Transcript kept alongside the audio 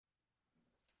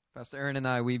Pastor Aaron and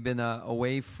I, we've been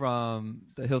away from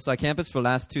the Hillside campus for the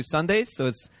last 2 Sundays, so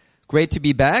it's great to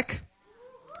be back.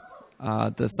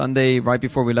 The Sunday right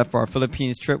before we left for our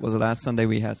Philippines trip was the last Sunday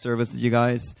we had service with you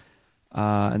guys.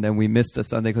 And then we missed the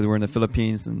Sunday because we were in the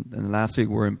Philippines, and last week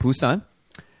we were in Busan.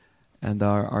 And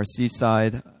our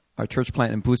Seaside, our church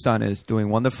plant in Busan is doing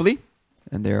wonderfully,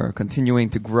 and they're continuing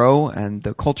to grow, and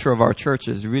the culture of our church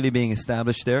is really being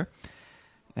established there.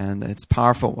 And it's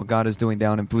powerful what God is doing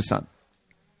down in Busan.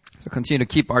 So continue to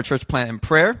keep our church plant in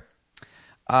prayer.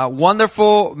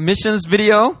 Wonderful missions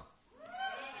video.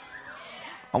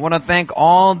 I want to thank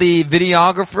all the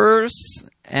videographers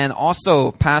and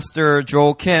also Pastor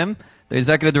Joel Kim, the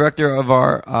executive director of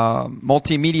our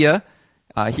multimedia.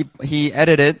 He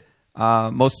edited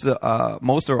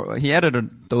he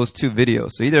edited those 2 videos.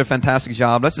 So he did a fantastic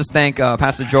job. Let's just thank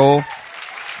Pastor Joel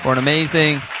for an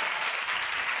amazing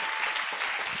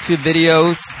 2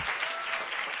 videos.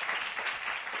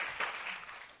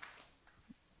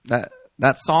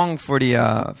 That song for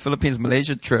the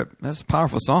Philippines-Malaysia trip, that's a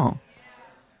powerful song.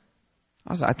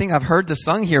 I think I've heard this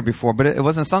sung here before, but it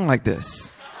wasn't sung like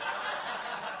this.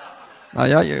 We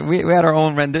had our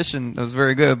own rendition. It was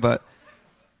very good, but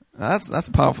that's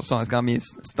a powerful song. It's got me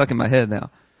stuck in my head now.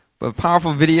 But a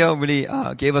powerful video really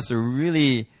gave us a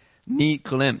really neat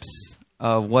glimpse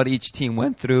of what each team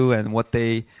went through and what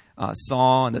they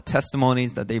saw and the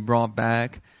testimonies that they brought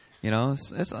back. You know,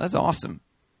 it's awesome.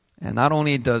 And not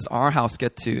only does our house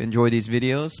get to enjoy these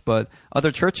videos, but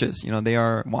other churches, they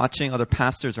are watching, other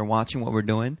pastors are watching what we're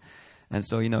doing. And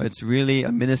so, it's really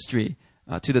a ministry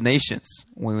to the nations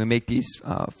when we make these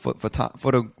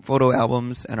photo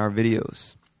albums and our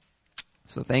videos.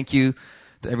 So thank you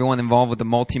to everyone involved with the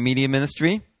multimedia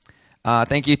ministry.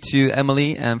 Thank you to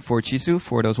Emily and for Chisu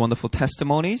for those wonderful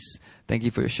testimonies. Thank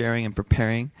you for sharing and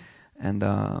preparing. And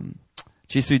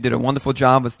Chisu did a wonderful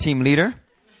job as team leader.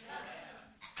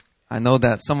 I know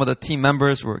that some of the team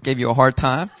members gave you a hard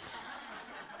time,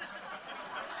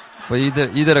 but you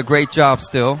did a great job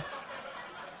still.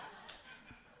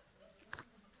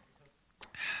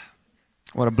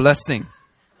 What a blessing.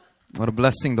 What a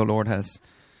blessing the Lord has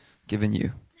given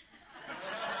you.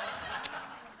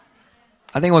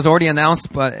 I think it was already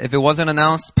announced, but if it wasn't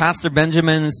announced, Pastor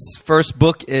Benjamin's first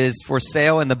book is for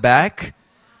sale in the back.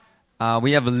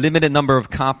 We have a limited number of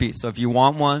copies, so if you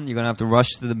want one, you're going to have to rush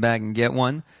to the back and get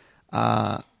one.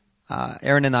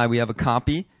 Aaron and I, we have a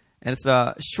copy, and it's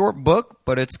a short book,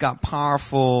 but it's got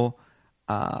powerful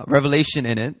revelation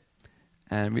in it,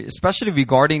 and especially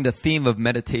regarding the theme of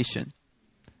meditation.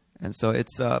 And so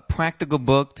it's a practical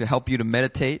book to help you to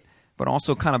meditate, but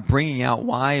also kind of bringing out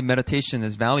why meditation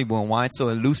is valuable and why it's so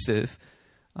elusive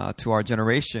to our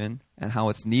generation and how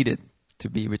it's needed to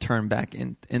be returned back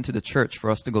into the church for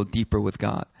us to go deeper with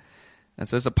God. And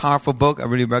so it's a powerful book. I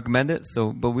really recommend it.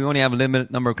 But we only have a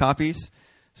limited number of copies.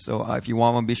 So if you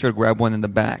want one, be sure to grab one in the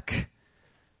back.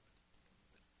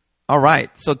 All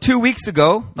right. So 3 weeks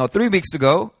ago,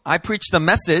 I preached a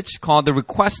message called The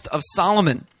Request of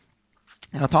Solomon.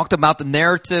 And I talked about the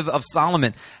narrative of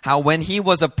Solomon, how when he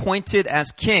was appointed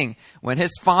as king, when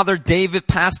his father David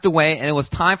passed away and it was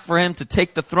time for him to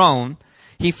take the throne,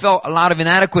 he felt a lot of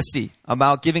inadequacy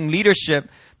about giving leadership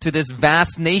to this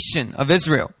vast nation of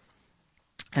Israel.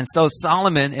 And so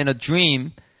Solomon, in a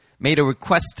dream, made a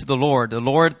request to the Lord. The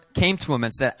Lord came to him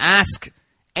and said, "Ask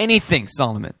anything,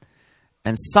 Solomon."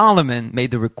 And Solomon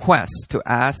made the request to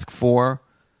ask for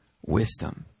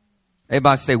wisdom.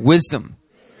 Everybody say wisdom.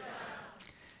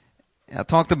 I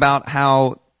talked about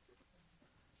how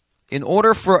in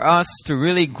order for us to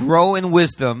really grow in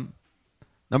wisdom,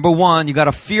 number 1, you got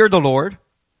to fear the Lord.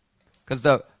 Because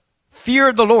the fear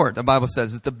of the Lord, the Bible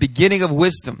says, is the beginning of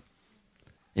wisdom.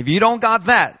 If you don't got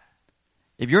that,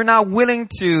 if you're not willing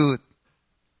to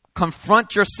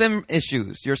confront your sin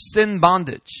issues, your sin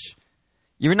bondage,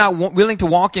 you're not willing to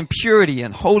walk in purity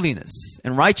and holiness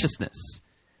and righteousness,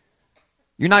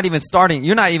 you're not even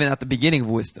at the beginning of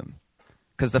wisdom.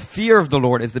 Because the fear of the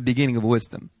Lord is the beginning of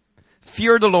wisdom.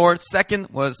 Fear the Lord.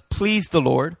 Second was please the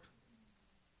Lord.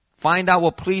 Find out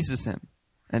what pleases him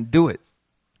and do it.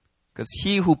 Because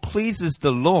he who pleases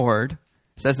the Lord,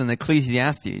 says in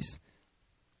Ecclesiastes,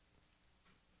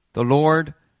 the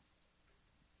Lord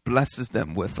blesses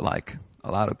them with a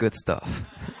lot of good stuff.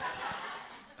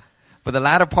 But the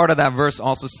latter part of that verse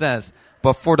also says,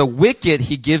 but for the wicked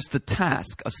he gives the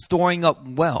task of storing up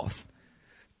wealth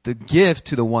to give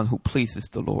to the one who pleases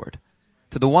the Lord.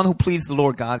 To the one who pleases the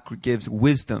Lord, God gives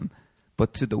wisdom.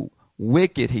 But to the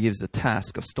wicked, he gives the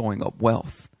task of storing up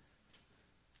wealth.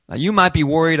 Now, you might be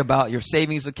worried about your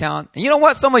savings account. And you know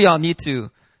what? Some of y'all need to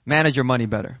manage your money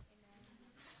better.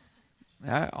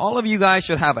 All of you guys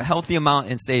should have a healthy amount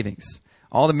in savings.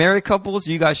 All the married couples,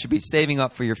 you guys should be saving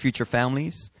up for your future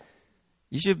families.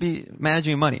 You should be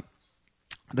managing money.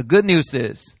 The good news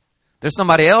is there's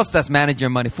somebody else that's managing your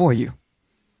money for you.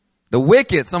 The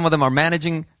wicked, some of them are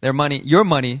managing their money, your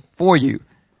money for you.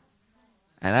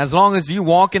 And as long as you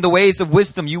walk in the ways of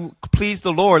wisdom, you please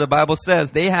the Lord, the Bible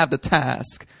says they have the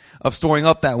task of storing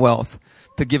up that wealth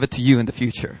to give it to you in the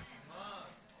future.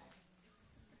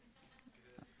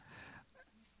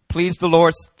 Please the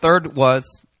Lord. Third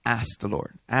was ask the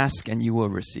Lord. Ask and you will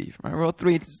receive. I wrote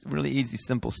 3 really easy,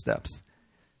 simple steps.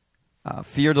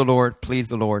 Fear the Lord, please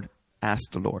the Lord,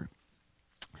 ask the Lord.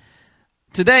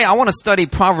 Today, I want to study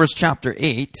Proverbs chapter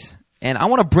 8, and I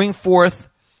want to bring forth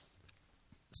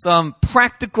some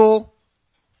practical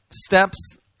steps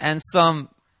and some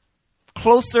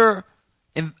closer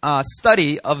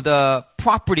study of the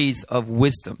properties of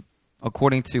wisdom,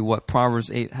 according to what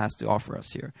Proverbs 8 has to offer us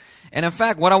here. And in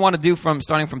fact, what I want to do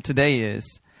starting from today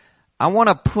is, I want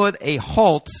to put a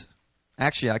halt.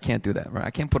 Actually, I can't do that, right?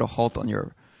 I can't put a halt on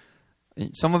your...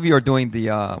 Some of you are doing the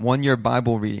 1-year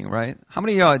Bible reading, right? How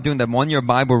many of you are doing the 1-year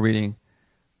Bible reading?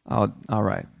 Oh, all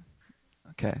right.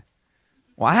 Okay.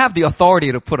 Well, I have the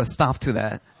authority to put a stop to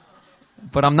that,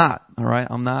 but I'm not, all right?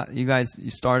 I'm not. You guys, you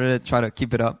started it. Try to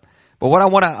keep it up. But what I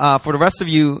want to, for the rest of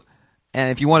you,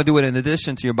 and if you want to do it in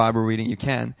addition to your Bible reading, you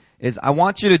can, is I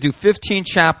want you to do 15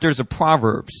 chapters of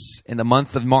Proverbs in the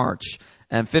month of March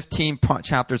and 15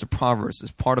 chapters of Proverbs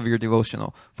as part of your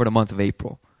devotional for the month of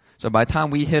April. So by the time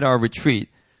we hit our retreat,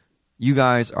 you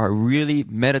guys are really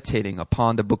meditating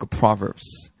upon the book of Proverbs.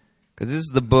 Because this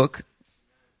is the book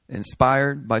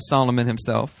inspired by Solomon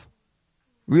himself,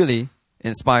 really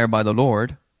inspired by the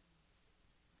Lord,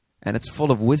 and it's full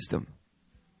of wisdom.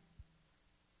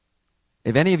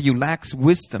 If any of you lacks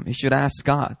wisdom, you should ask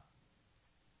God.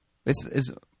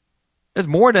 There's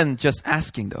more than just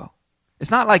asking, though. It's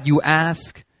not like you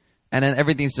ask and then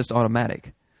everything's just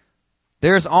automatic.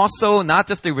 There's also not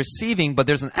just a receiving, but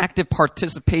there's an active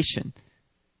participation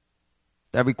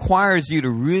that requires you to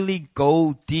really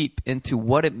go deep into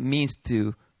what it means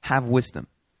to have wisdom.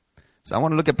 So I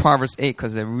want to look at Proverbs 8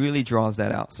 because it really draws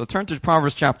that out. So turn to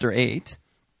Proverbs chapter 8,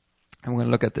 and we're going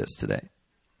to look at this today.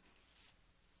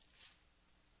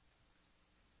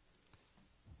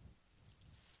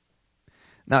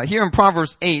 Now, here in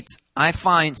Proverbs 8, I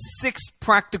find 6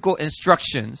 practical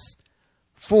instructions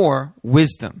for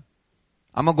wisdom.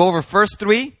 I'm going to go over the first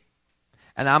 3,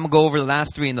 and I'm going to go over the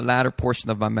last 3 in the latter portion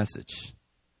of my message.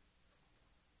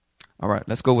 All right,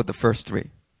 let's go with the first 3.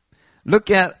 Look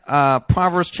at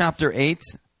Proverbs chapter 8,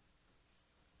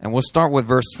 and we'll start with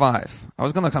verse 5. I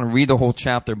was going to kind of read the whole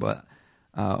chapter, but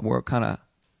we're kind of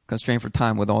constrained for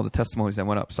time with all the testimonies that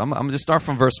went up. So I'm going to just start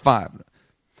from verse 5.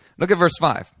 Look at verse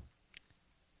 5.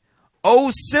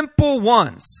 O simple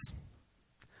ones,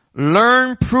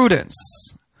 learn prudence.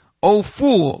 O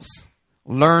fools,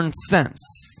 learn sense.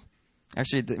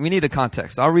 Actually, we need the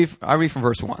context. I'll read from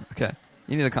verse 1. Okay.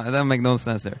 You need the context. That doesn't make no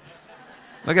sense there.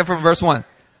 Look at from verse 1.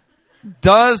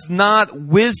 Does not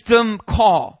wisdom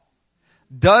call?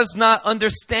 Does not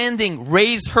understanding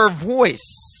raise her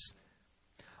voice?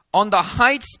 On the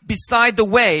heights beside the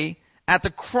way, at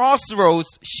the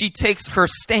crossroads, she takes her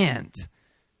stand.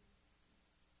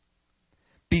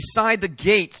 Beside the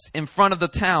gates in front of the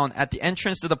town, at the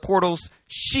entrance to the portals,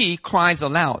 she cries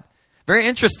aloud. Very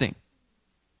interesting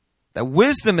that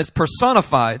wisdom is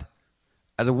personified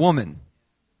as a woman.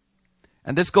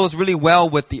 And this goes really well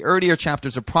with the earlier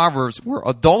chapters of Proverbs where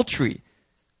adultery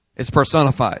is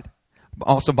personified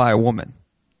also by a woman.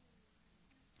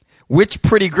 Which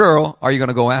pretty girl are you going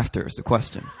to go after is the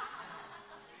question.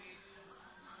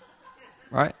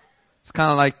 Right? It's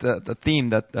kind of like the theme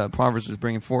that Proverbs is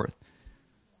bringing forth.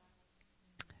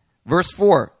 Verse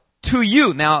 4, to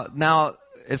you. Now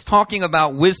it's talking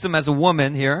about wisdom as a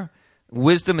woman here.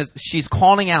 Wisdom is, she's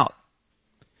calling out.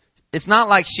 It's not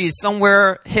like she's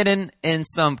somewhere hidden in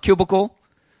some cubicle,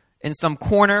 in some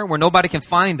corner where nobody can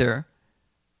find her.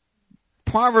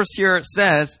 Proverbs here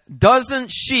says,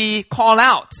 doesn't she call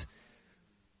out?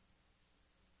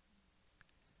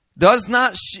 Does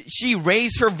not she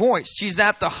raise her voice? She's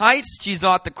at the heights, she's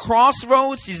at the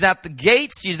crossroads, she's at the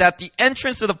gates, she's at the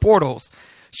entrance to the portals.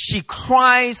 She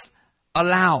cries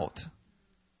aloud.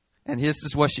 And this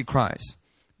is what she cries.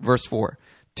 Verse 4.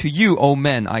 To you, O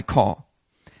men, I call,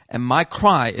 and my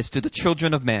cry is to the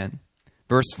children of man.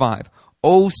 Verse 5.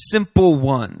 O simple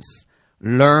ones,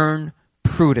 learn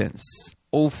prudence.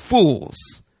 O fools,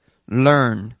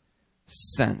 learn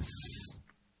sense.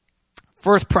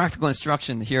 First practical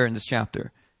instruction here in this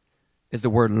chapter is the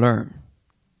word learn.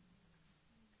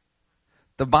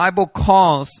 The Bible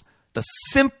calls the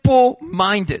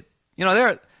simple-minded. You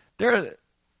know, there are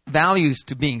values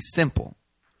to being simple.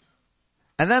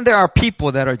 And then there are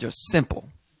people that are just simple.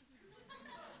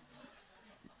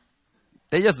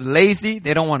 They're just lazy.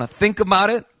 They don't want to think about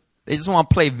it. They just want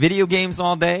to play video games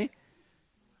all day.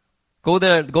 Go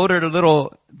to the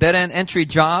little dead-end entry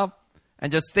job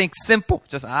and just think simple.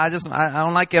 I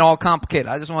don't like it all complicated.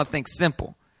 I just want to think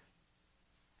simple.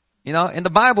 You know, in the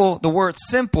Bible, the word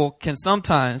simple can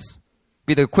sometimes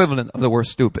be the equivalent of the word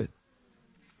stupid.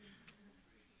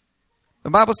 The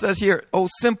Bible says here, "O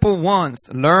simple ones,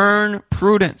 learn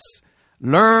prudence,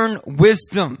 learn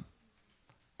wisdom."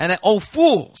 And then, "O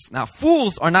fools." Now,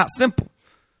 fools are not simple.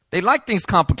 They like things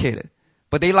complicated,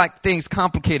 but they like things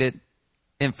complicated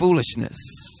in foolishness.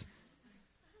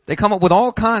 They come up with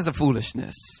all kinds of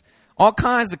foolishness, all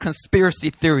kinds of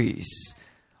conspiracy theories,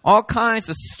 all kinds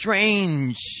of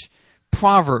strange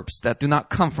proverbs that do not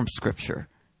come from Scripture.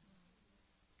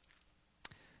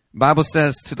 The Bible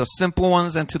says, to the simple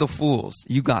ones and to the fools,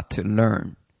 you got to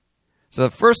learn. So the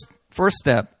first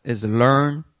step is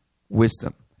learn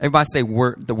wisdom. Everybody say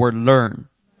the word learn.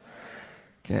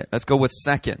 Okay, let's go with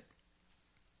second.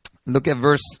 Look at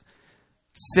verse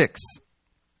 6.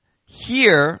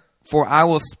 "Hear, for I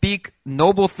will speak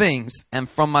noble things, and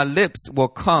from my lips will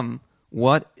come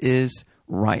what is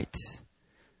right."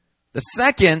 The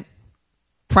second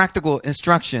practical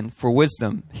instruction for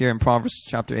wisdom here in Proverbs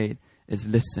chapter 8 is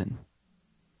listen.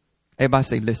 Everybody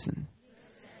say listen.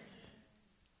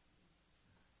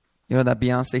 You know that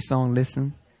Beyonce song,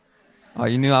 Listen? Oh,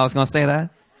 you knew I was going to say that?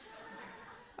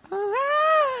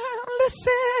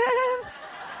 Listen.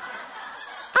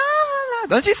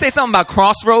 Don't you say something about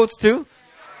crossroads too?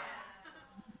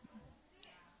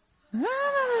 And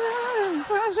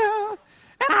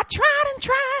I tried and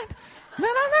tried.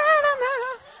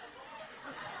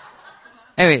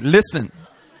 Anyway, listen.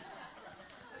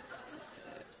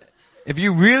 If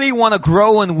you really want to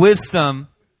grow in wisdom,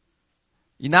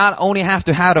 you not only have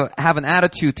to have an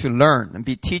attitude to learn and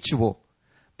be teachable,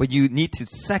 but you need to,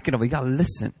 second of all, you got to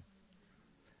listen.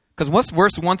 Because what's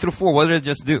verse 1 through 4, what did it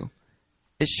just do?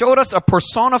 It showed us a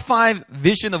personified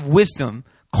vision of wisdom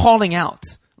calling out,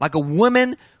 like a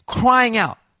woman crying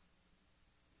out.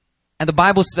 And the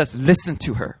Bible says, listen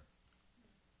to her.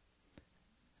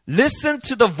 Listen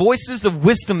to the voices of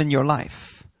wisdom in your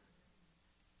life.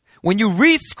 When you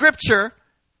read Scripture,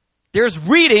 there's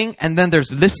reading and then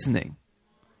there's listening.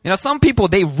 You know, some people,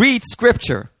 they read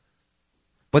Scripture,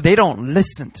 but they don't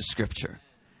listen to Scripture.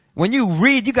 When you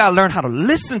read, you got to learn how to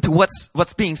listen to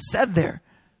what's being said there.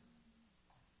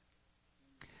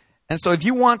 And so if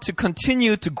you want to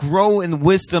continue to grow in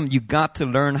wisdom, you got to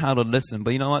learn how to listen.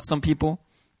 But you know what? Some people,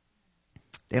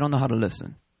 they don't know how to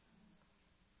listen.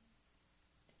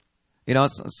 You know,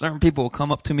 certain people will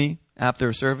come up to me after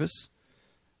a service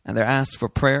and they're asked for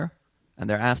prayer and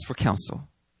they're asked for counsel.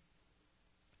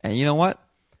 And you know what?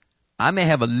 I may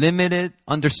have a limited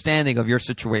understanding of your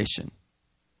situation.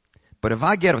 But if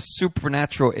I get a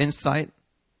supernatural insight,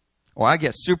 or I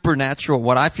get supernatural,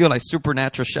 what I feel like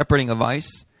supernatural shepherding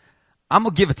advice, I'm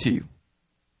going to give it to you.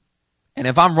 And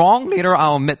if I'm wrong, later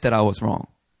I'll admit that I was wrong.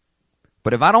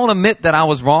 But if I don't admit that I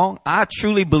was wrong, I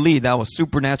truly believe that was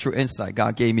supernatural insight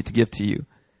God gave me to give to you.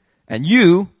 And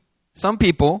you, some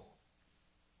people,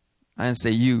 I didn't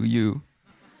say you.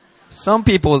 Some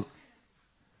people,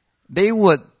 they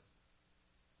would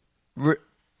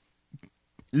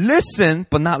listen,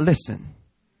 but not listen.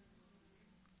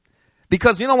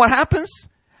 Because you know what happens?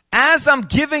 As I'm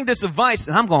giving this advice,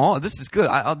 and I'm going, oh, this is good.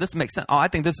 This makes sense. Oh, I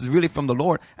think this is really from the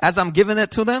Lord. As I'm giving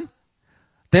it to them,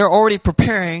 they're already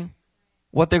preparing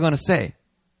what they're going to say.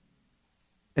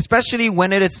 Especially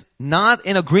when it is not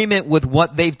in agreement with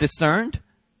what they've discerned.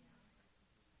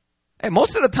 Hey,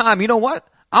 most of the time, you know what?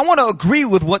 I want to agree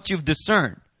with what you've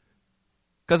discerned.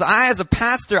 Because I, as a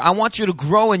pastor, I want you to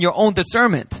grow in your own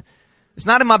discernment. It's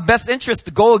not in my best interest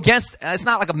to go against, it's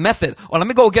not like a method. Or let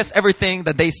me go against everything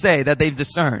that they say that they've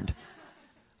discerned.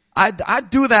 I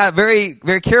do that very,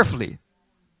 very carefully.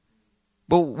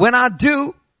 But when I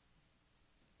do,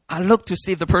 I look to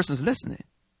see if the person's listening.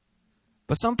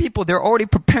 But some people, they're already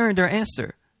preparing their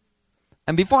answer.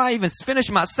 And before I even finish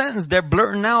my sentence, they're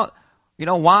blurting out, you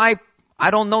know, why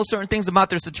I don't know certain things about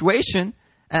their situation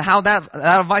and how that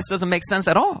advice doesn't make sense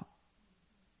at all.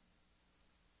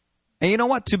 And you know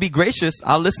what? To be gracious,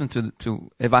 I'll listen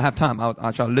to if I have time, I'll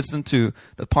try to listen to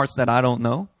the parts that I don't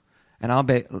know. And I'll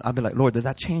be like, Lord, does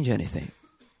that change anything?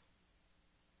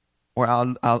 Or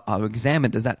I'll examine,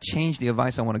 does that change the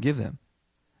advice I want to give them?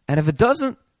 And if it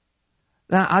doesn't,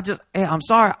 then I'm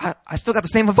sorry, I still got the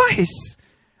same advice.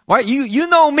 Right? You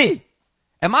know me.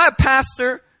 Am I a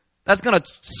pastor that's going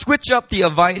to switch up the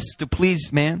advice to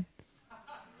please man.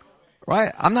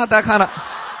 Right? I'm not that kind of...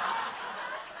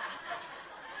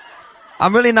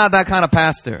 I'm really not that kind of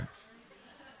pastor.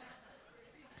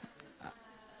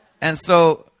 And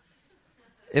so,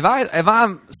 if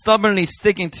I'm stubbornly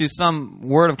sticking to some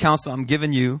word of counsel I'm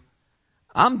giving you,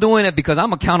 I'm doing it because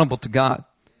I'm accountable to God.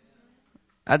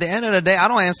 At the end of the day, I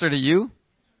don't answer to you.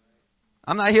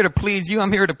 I'm not here to please you.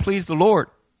 I'm here to please the Lord.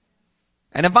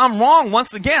 And if I'm wrong,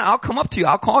 once again, I'll come up to you.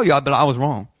 I'll call you. I'll be like, I was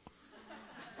wrong.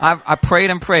 I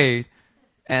prayed and prayed,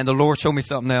 and the Lord showed me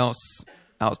something else.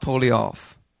 I was totally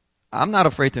off. I'm not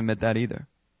afraid to admit that either.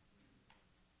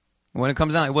 When it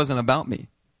comes down, it wasn't about me.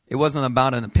 It wasn't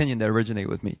about an opinion that originated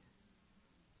with me.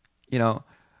 You know,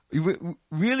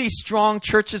 really strong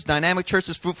churches, dynamic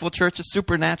churches, fruitful churches,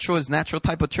 supernatural is natural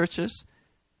type of churches.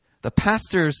 The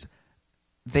pastors,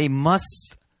 they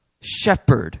must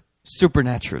shepherd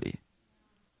supernaturally.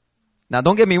 Now,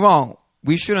 don't get me wrong.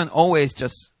 We shouldn't always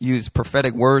just use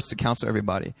prophetic words to counsel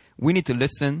everybody. We need to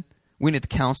listen. We need to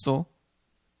counsel.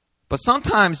 But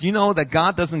sometimes, you know that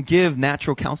God doesn't give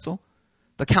natural counsel,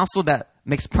 the counsel that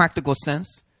makes practical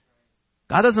sense.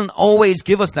 God doesn't always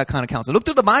give us that kind of counsel. Look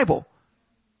through the Bible.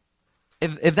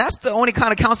 If that's the only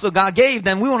kind of counsel God gave,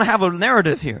 then we won't have a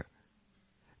narrative here.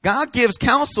 God gives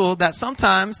counsel that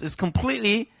sometimes is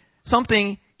completely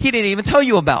something he didn't even tell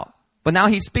you about. But now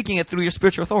he's speaking it through your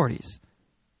spiritual authorities.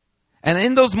 And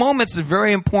in those moments, it's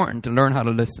very important to learn how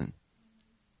to listen.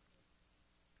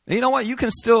 And you know what? You can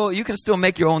still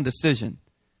make your own decision.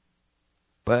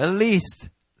 But at least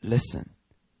listen.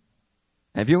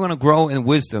 And if you're going to grow in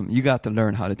wisdom, you got to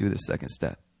learn how to do the second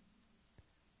step.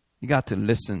 You got to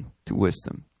listen to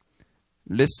wisdom.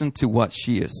 Listen to what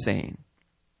she is saying.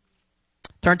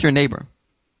 Turn to your neighbor.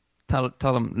 Tell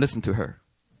them, listen to her.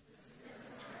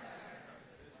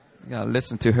 You got to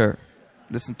listen to her.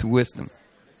 Listen to wisdom.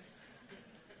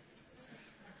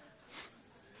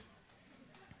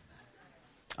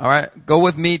 All right, go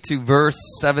with me to verse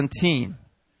 17.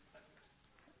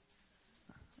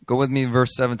 Go with me to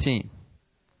verse 17.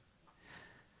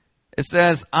 It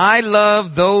says, I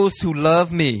love those who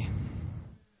love me,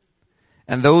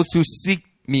 and those who seek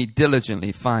me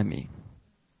diligently find me.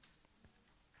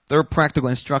 Third practical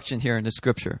instruction here in the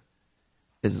scripture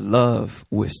is love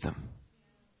wisdom.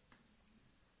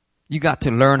 You got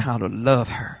to learn how to love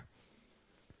her.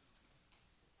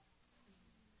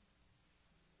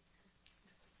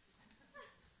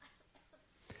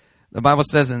 The Bible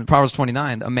says in Proverbs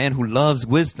 29, a man who loves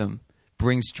wisdom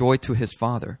brings joy to his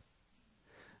father,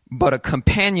 but a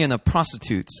companion of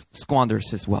prostitutes squanders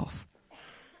his wealth.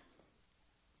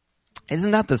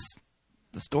 Isn't that the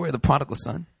story of the prodigal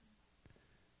son?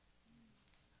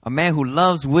 A man who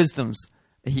loves wisdom,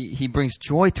 he brings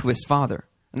joy to his father.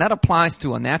 And that applies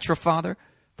to a natural father,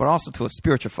 but also to a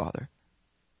spiritual father.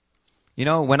 You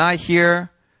know, when I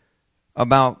hear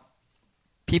about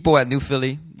people at New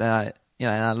Philly that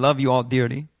and I love you all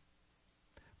dearly.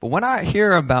 But when I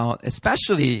hear about,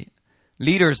 especially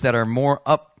leaders that are more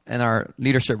up in our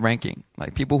leadership ranking,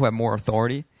 like people who have more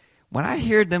authority, when I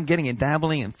hear them getting and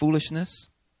dabbling in foolishness,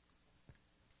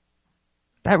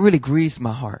 that really grieves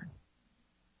my heart.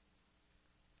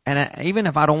 And even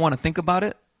if I don't want to think about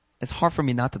it, it's hard for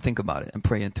me not to think about it and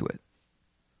pray into it.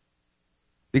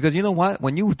 Because you know what?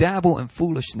 When you dabble in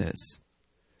foolishness,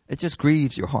 it just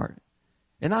grieves your heart.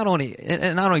 It not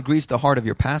only grieves the heart of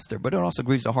your pastor, but it also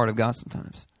grieves the heart of God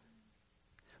sometimes.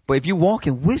 But if you walk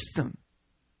in wisdom,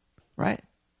 right?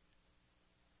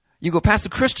 You go, Pastor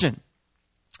Christian,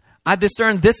 I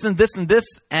discerned this and this and this,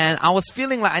 and I was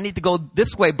feeling like I need to go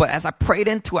this way, but as I prayed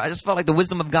into it, I just felt like the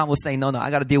wisdom of God was saying, no,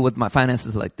 I got to deal with my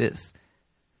finances like this.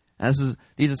 And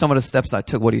these are some of the steps I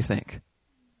took. What do you think?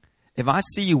 If I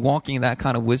see you walking in that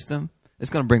kind of wisdom,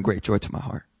 it's going to bring great joy to my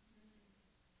heart.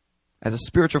 As a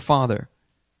spiritual father,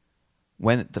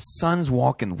 when the sons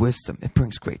walk in wisdom, it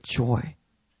brings great joy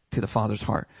to the father's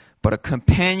heart. But a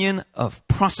companion of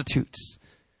prostitutes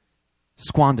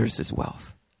squanders his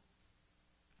wealth.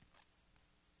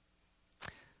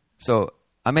 So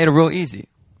I made it real easy.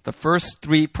 The first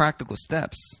 3 practical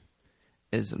steps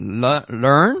is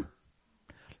learn,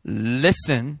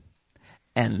 listen,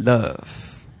 and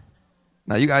love.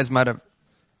 Now you guys might have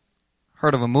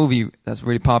heard of a movie that's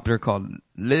really popular called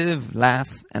Live,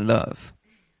 Laugh, and Love.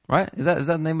 Right? Is that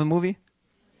the name of the movie?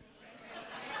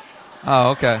 Oh,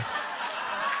 okay.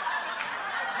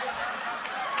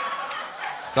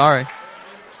 Sorry.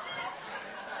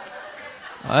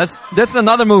 This is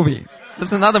another movie.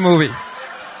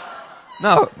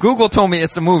 No, Google told me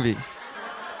it's a movie.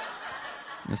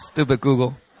 Stupid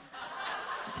Google.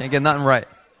 Can't get nothing right.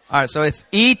 All right, so it's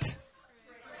eat,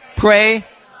 pray,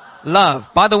 love.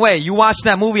 By the way, you watch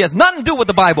that movie, it has nothing to do with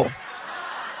the Bible.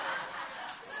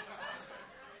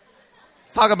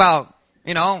 Talk about,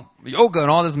 yoga and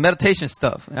all this meditation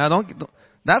stuff.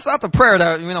 That's not the prayer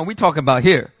that, we talk about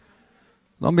here.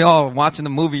 Don't be all watching the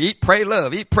movie, eat, pray,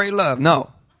 love.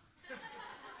 No.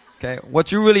 Okay.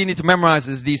 What you really need to memorize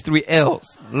is these 3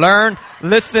 L's. Learn,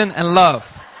 listen, and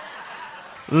love.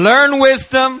 Learn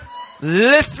wisdom,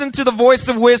 listen to the voice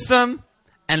of wisdom,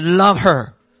 and love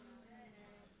her.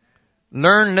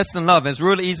 Learn, listen, love. It's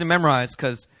really easy to memorize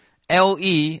because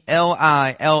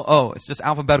Lelilo. It's just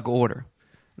alphabetical order.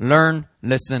 Learn,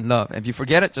 listen, love. If you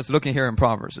forget it, just look in here in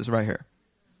Proverbs. It's right here.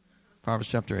 Proverbs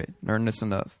chapter 8. Learn, listen,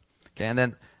 love. Okay, and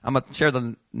then I'm going to share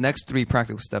the next 3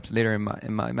 practical steps later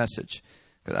in my message.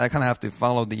 Because I kind of have to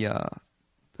follow the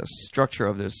structure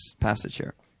of this passage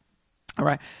here. All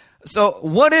right. So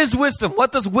what is wisdom?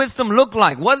 What does wisdom look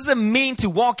like? What does it mean to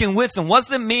walk in wisdom? What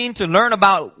does it mean to learn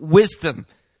about wisdom?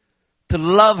 To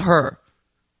love her?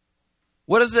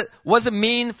 What does it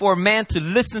mean for a man to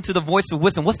listen to the voice of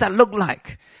wisdom? What's that look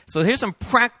like? So here's some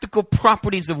practical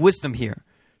properties of wisdom here,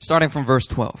 starting from verse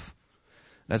 12.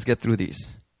 Let's get through these.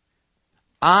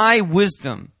 I,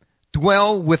 wisdom,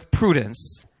 dwell with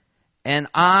prudence, and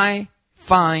I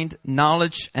find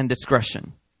knowledge and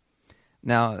discretion.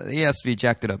 Now, the ESV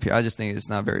jacked it up here. I just think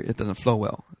it doesn't flow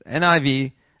well.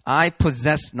 NIV, I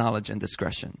possess knowledge and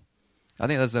discretion. I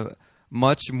think that's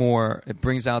it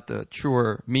brings out the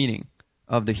truer meaning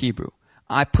of the Hebrew.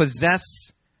 I possess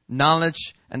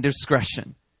knowledge and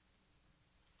discretion.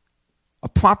 A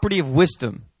property of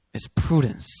wisdom is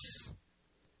prudence.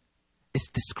 It's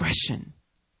discretion.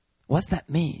 What's that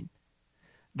mean?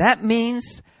 That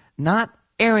means not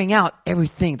airing out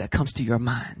everything that comes to your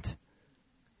mind.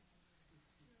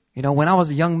 When I was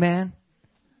a young man,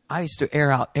 I used to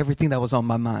air out everything that was on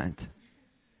my mind.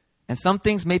 And some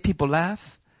things made people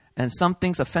laugh, and some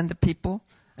things offended people,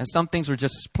 and some things were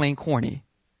just plain corny.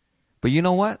 But you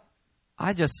know what?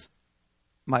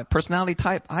 My personality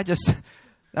type,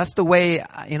 that's the way,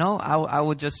 I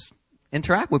would just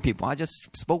interact with people. I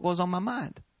just spoke what was on my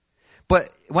mind.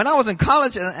 But when I was in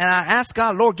college and I asked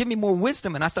God, Lord, give me more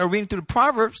wisdom, and I started reading through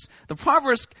the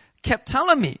Proverbs kept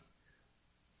telling me,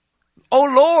 oh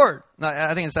Lord,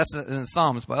 I think that's in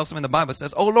Psalms, but also in the Bible it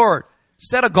says, oh Lord,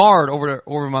 set a guard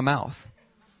over my mouth.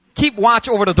 Keep watch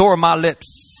over the door of my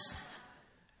lips.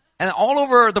 And all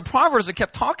over the Proverbs, it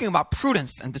kept talking about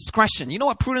prudence and discretion. You know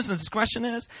what prudence and discretion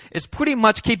is? It's pretty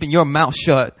much keeping your mouth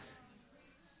shut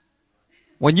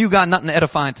when you got nothing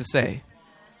edifying to say.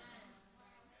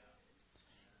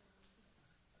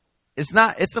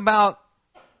 It's about,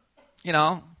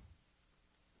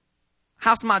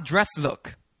 how's my dress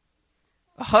look?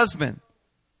 A husband.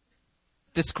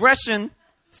 Discretion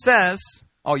says,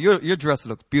 oh, your dress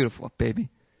looks beautiful, baby.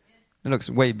 It looks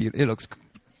way beautiful. It looks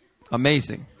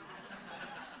amazing.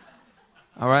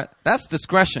 All right. That's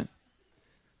discretion.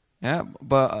 Yeah.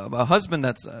 But a husband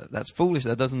that's foolish,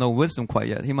 that doesn't know wisdom quite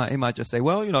yet, he might just say,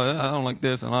 well, I don't like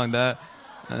this and I like that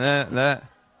and that.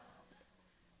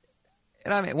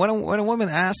 When a woman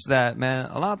asks that, man,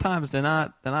 a lot of times they're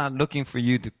not looking for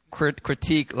you to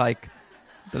critique like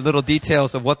the little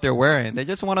details of what they're wearing. They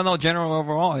just want to know general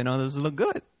overall, does it look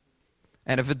good?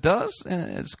 And if it does,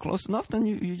 and it's close enough, then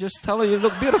you just tell her you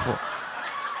look beautiful.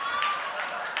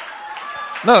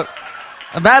 Look,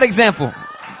 a bad example.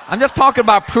 I'm just talking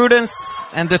about prudence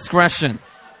and discretion.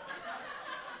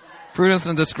 Prudence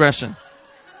and discretion.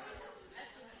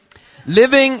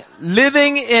 Living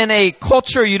in a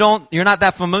culture you're not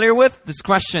that familiar with,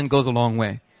 discretion goes a long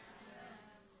way.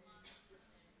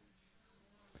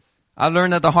 I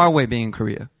learned that the hard way being in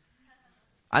Korea.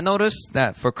 I noticed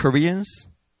that for Koreans,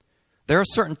 there are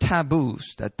certain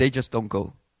taboos that they just don't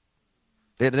go.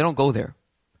 They don't go there.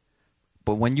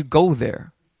 But when you go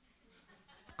there,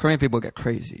 Korean people get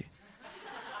crazy.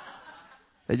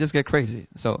 They just get crazy.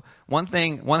 So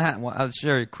I'll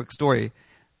share a quick story.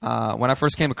 When I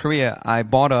first came to Korea, I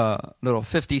bought a little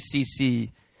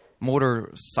 50cc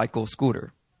motorcycle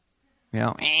scooter.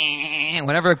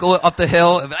 Whenever I go up the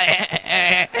hill,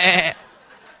 it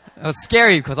was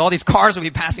scary because all these cars would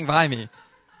be passing by me.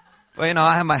 But,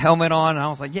 I had my helmet on and I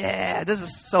was like, yeah, this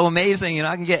is so amazing.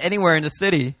 I can get anywhere in the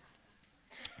city.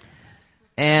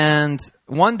 And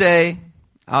one day,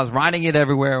 I was riding it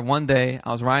everywhere. One day,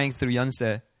 I was riding through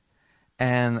Yonsei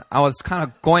and I was kind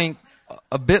of going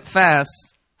a bit fast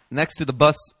next to the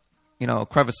bus,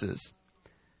 crevices.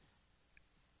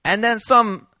 And then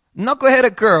some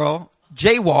knuckleheaded girl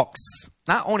jaywalks.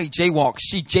 Not only jaywalks,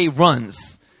 she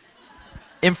jay-runs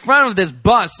in front of this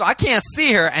bus. So I can't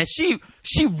see her. And she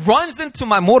runs into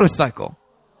my motorcycle.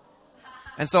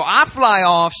 And so I fly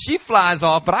off. She flies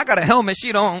off. But I got a helmet.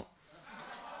 She don't.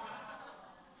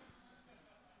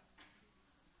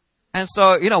 And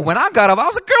so, when I got up, I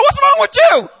was like, girl, what's wrong with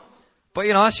you?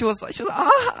 But, she was like,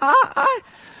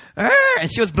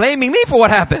 and she was blaming me for what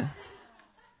happened.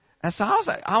 And so I was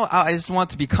like, I just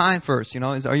want to be kind first,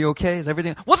 are you okay? Is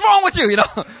everything, what's wrong with you?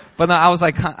 But no, I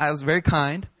was very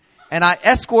kind. And I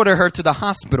escorted her to the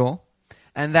hospital.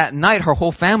 And that night, her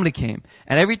whole family came.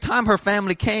 And every time her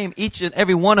family came, each and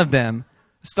every one of them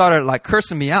started like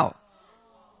cursing me out.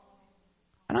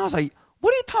 And I was like,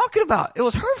 what are you talking about? It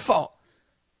was her fault.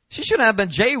 She shouldn't have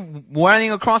been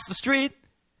running across the street.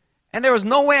 And there was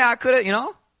no way I could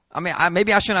have,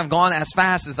 maybe I shouldn't have gone as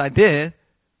fast as I did.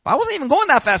 But I wasn't even going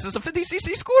that fast. It's a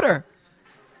 50cc scooter.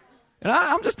 And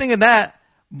I'm just thinking that.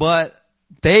 But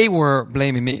they were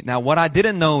blaming me. Now, what I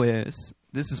didn't know is,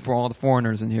 this is for all the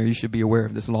foreigners in here, you should be aware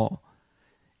of this law.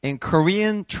 In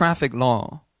Korean traffic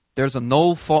law, there's a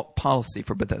no-fault policy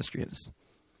for pedestrians.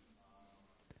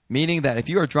 Meaning that if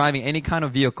you are driving any kind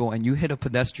of vehicle and you hit a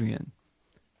pedestrian,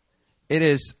 it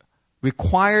is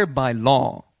required by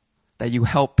law that you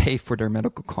help pay for their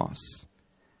medical costs.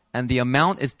 And the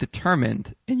amount is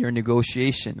determined in your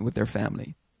negotiation with their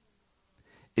family.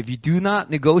 If you do not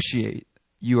negotiate,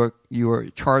 you are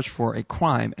charged for a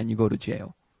crime and you go to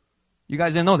jail. You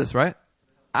guys didn't know this, right?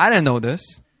 I didn't know this.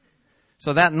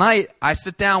 So that night, I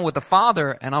sit down with the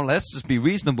father and let's just be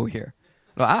reasonable here.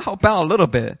 I help out a little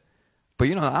bit. But,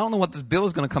 I don't know what this bill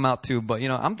is going to come out to. But,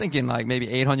 I'm thinking like maybe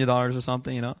 $800 or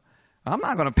something, I'm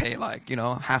not going to pay like,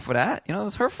 half of that.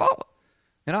 It's her fault.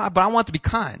 But I want to be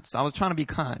kind. So I was trying to be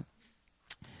kind.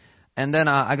 And then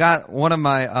I got one of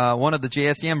the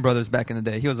JSEM brothers back in the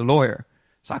day. He was a lawyer.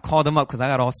 So I called him up because I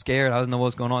got all scared. I didn't know what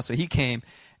was going on. So he came.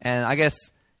 And I guess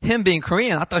him being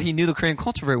Korean, I thought he knew the Korean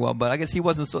culture very well. But I guess he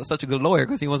wasn't such a good lawyer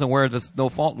because he wasn't aware of this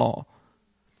no-fault law.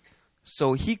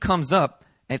 So he comes up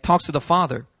and talks to the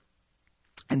father.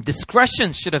 And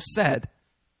discretion should have said,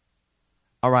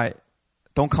 all right,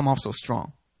 don't come off so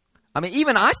strong.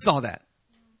 Even I saw that.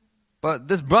 But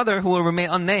this brother, who will remain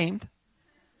unnamed,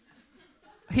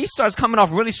 he starts coming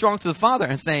off really strong to the father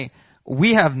and saying,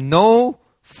 we have no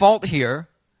fault here.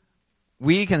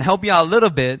 We can help you out a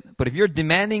little bit, but if you're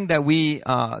demanding that we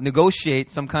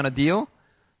negotiate some kind of deal,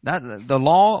 that the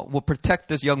law will protect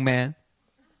this young man.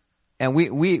 And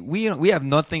we have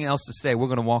nothing else to say. We're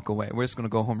going to walk away. We're just going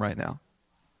to go home right now.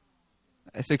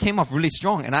 So it came off really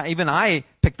strong. And I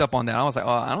picked up on that. I was like,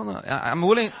 oh, I don't know. I'm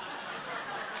willing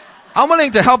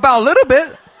to help out a little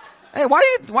bit. Hey,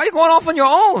 why are you going off on your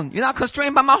own? You're not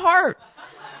constrained by my heart.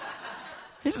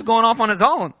 He's just going off on his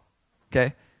own.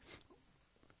 Okay.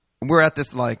 We're at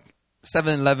this like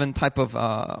 7-Eleven type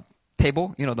of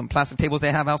table. The plastic tables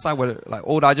they have outside where like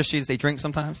old ajashis, they drink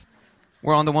sometimes.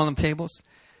 We're on one of them tables.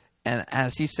 And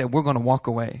as he said, we're going to walk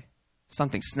away,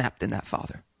 something snapped in that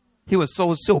father. He was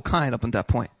so kind up until that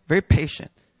point. Very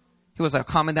patient. He was like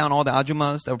calming down all the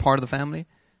ajumas that were part of the family.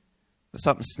 But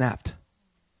something snapped.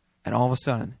 And all of a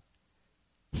sudden,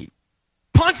 he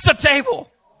punched the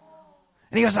table.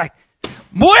 And he was like,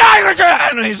 뭐야 이거!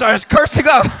 And he starts cursing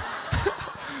up.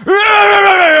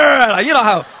 You know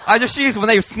how ajashis, when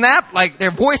they snap, like their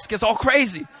voice gets all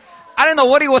crazy. I didn't know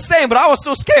what he was saying, but I was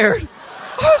so scared.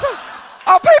 I was like,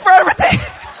 I'll pay for everything.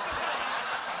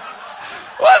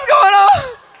 What's going on?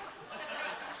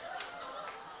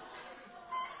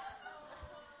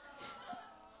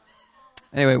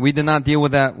 Anyway, we did not deal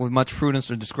with that with much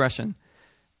prudence or discretion.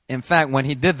 In fact, when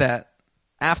he did that,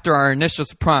 after our initial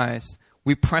surprise,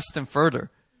 we pressed him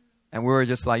further. And we were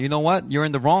just like, you know what? You're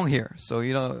in the wrong here. So,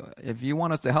 if you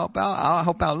want us to help out, I'll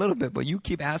help out a little bit. But you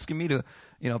keep asking me to,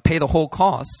 pay the whole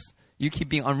cost. You keep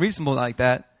being unreasonable like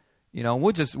that.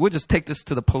 We'll just take this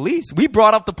to the police. We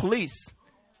brought up the police.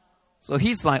 So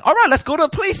he's like, all right, let's go to the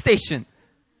police station.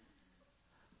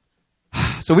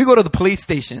 So we go to the police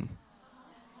station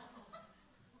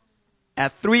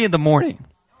at 3 a.m.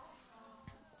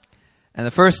 And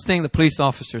the first thing the police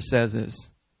officer says is,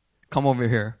 come over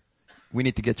here. We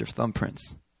need to get your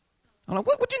thumbprints. I'm like,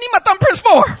 what do you need my thumbprints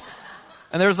for?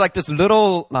 And there's like this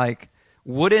little like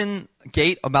wooden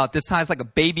gate about this size, like a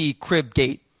baby crib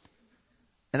gate.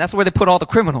 And that's where they put all the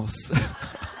criminals.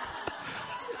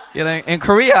 In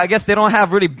Korea, I guess they don't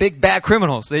have really big, bad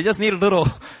criminals. They just need a little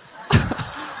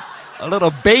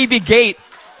baby gate.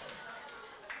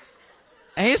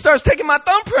 And he starts taking my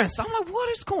thumbprints. I'm like, what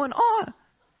is going on?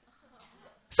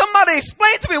 Somebody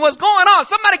explain to me what's going on.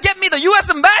 Somebody get me the U.S.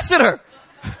 ambassador.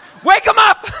 Wake him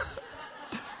up.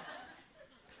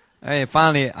 Hey,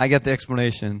 finally, I get the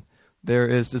explanation. There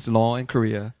is this law in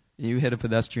Korea. You hit a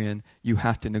pedestrian, you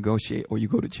have to negotiate or you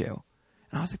go to jail.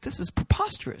 And I was like, this is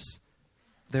preposterous.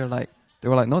 They were like,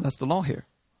 no, that's the law here.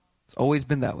 It's always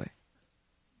been that way.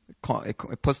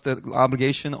 It puts the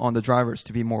obligation on the drivers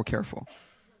to be more careful.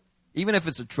 Even if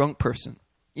it's a drunk person,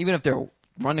 even if they're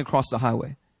running across the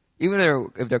highway,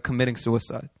 even if they're committing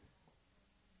suicide,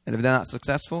 and if they're not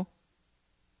successful,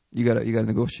 you gotta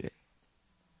negotiate.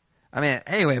 I mean,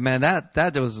 anyway, man,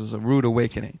 that was a rude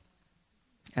awakening.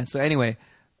 And so anyway,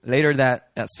 later that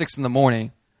at 6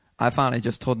 a.m, I finally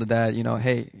just told the dad,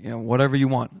 hey, whatever you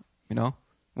want, we'll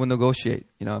negotiate,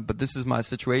 but this is my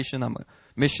situation. I'm a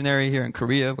missionary here in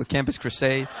Korea with Campus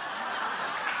Crusade.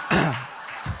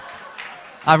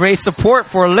 I raise support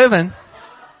for a living.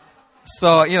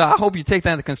 So, I hope you take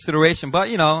that into consideration. But,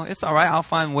 it's all right. I'll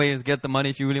find ways to get the money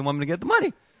if you really want me to get the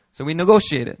money. So we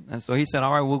negotiated. And so he said,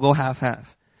 all right, we'll go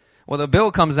half. Well, the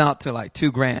bill comes out to like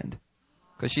 $2,000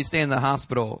 because she stayed in the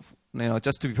hospital,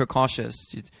 just to be precautious.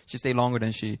 She stayed longer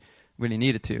than she really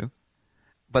needed to.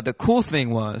 But the cool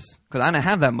thing was, because I didn't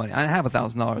have that money. I didn't have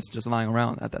 $1,000 just lying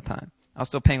around at that time. I was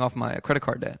still paying off my credit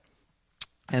card debt.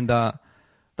 And,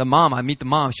 I meet the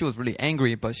mom. She was really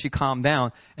angry, but she calmed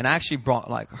down. And I actually brought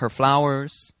like her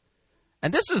flowers.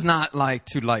 And this is not like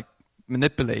to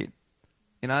manipulate.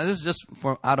 This is just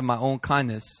out of my own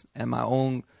kindness and my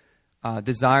own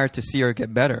desire to see her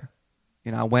get better.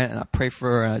 I went and I prayed for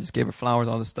her and I just gave her flowers,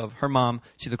 all this stuff. Her mom,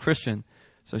 she's a Christian.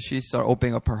 So she started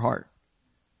opening up her heart.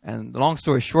 And the long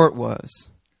story short was,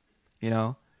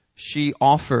 she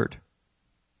offered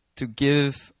to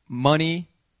give money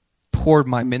toward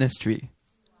my ministry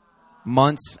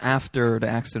months after the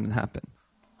accident happened.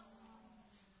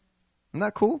 Isn't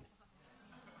that cool?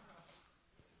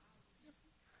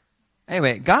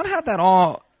 Anyway, God had that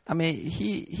all. I mean,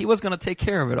 he was going to take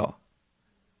care of it all.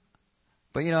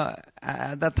 But,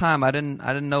 at that time, I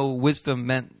didn't know wisdom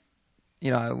meant,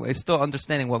 I was still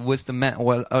understanding what wisdom meant.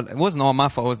 Well, it wasn't all my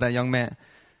fault. It was that young man.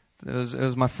 It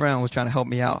was my friend who was trying to help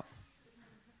me out.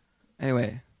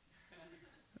 Anyway,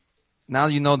 now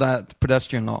you know that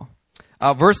pedestrian law.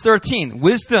 Verse 13,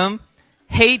 wisdom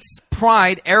hates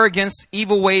pride, arrogance,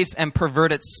 evil ways, and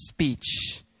perverted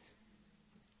speech.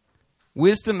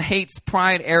 Wisdom hates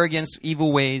pride, arrogance,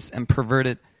 evil ways, and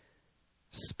perverted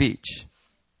speech.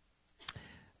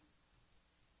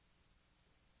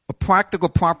 A practical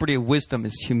property of wisdom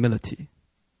is humility.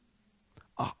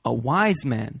 A wise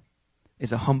man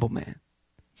is a humble man.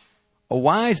 A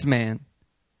wise man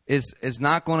is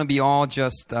not going to be all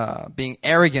just being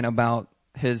arrogant about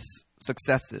his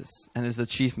successes and his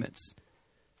achievements,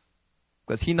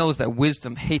 because he knows that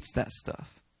wisdom hates that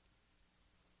stuff.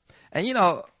 And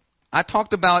I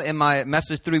talked about in my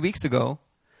message 3 weeks ago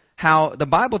how the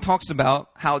Bible talks about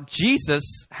how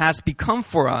Jesus has become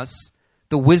for us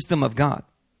the wisdom of God.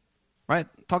 Right?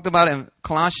 Talked about it in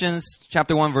Colossians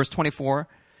chapter 1 verse 24.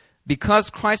 Because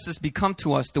Christ has become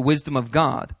to us the wisdom of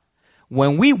God,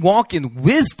 when we walk in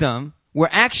wisdom, we're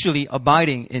actually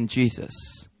abiding in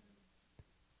Jesus.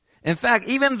 In fact,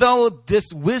 even though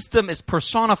this wisdom is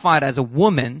personified as a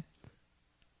woman,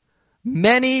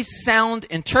 many sound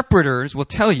interpreters will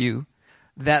tell you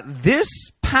that this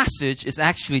passage is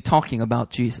actually talking about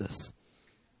Jesus.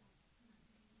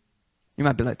 You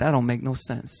might be like, that don't make no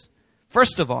sense.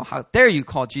 First of all, how dare you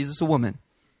call Jesus a woman?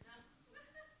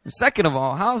 And second of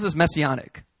all, how is this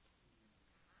messianic?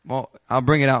 Well, I'll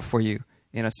bring it out for you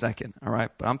in a second, all right?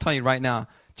 But I'm telling you right now,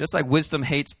 just like wisdom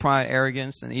hates pride,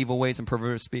 arrogance, and evil ways and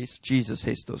perverted speech, Jesus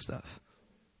hates those stuff.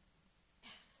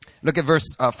 Look at verse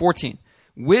 14.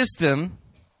 Wisdom,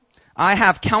 I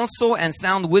have counsel and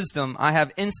sound wisdom. I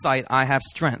have insight. I have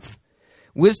strength.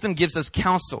 Wisdom gives us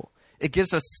counsel. It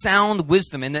gives us sound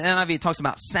wisdom. In the NIV, it talks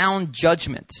about sound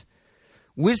judgment.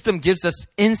 Wisdom gives us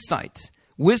insight.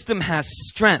 Wisdom has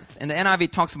strength. In the NIV,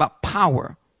 it talks about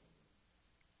power.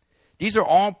 These are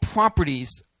all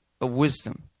properties of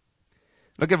wisdom.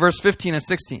 Look at verse 15 and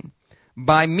 16.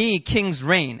 By me, kings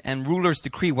reign and rulers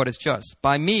decree what is just.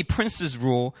 By me, princes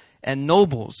rule and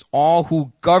nobles, all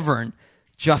who govern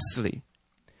justly.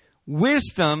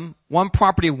 Wisdom, one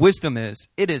property of wisdom is,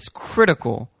 it is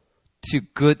critical to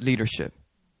good leadership.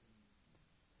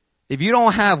 If you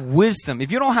don't have wisdom,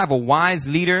 if you don't have a wise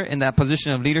leader in that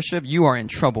position of leadership, you are in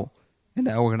trouble in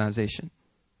that organization.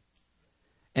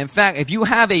 In fact, if you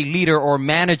have a leader or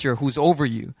manager who's over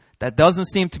you that doesn't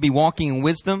seem to be walking in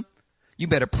wisdom, you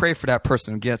better pray for that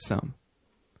person to get some.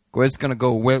 Because it's going to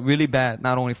go really bad,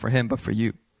 not only for him, but for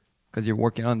you, because you're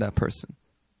working on that person.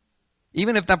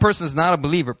 Even if that person is not a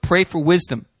believer, pray for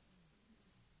wisdom.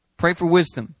 Pray for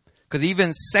wisdom. Because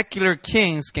even secular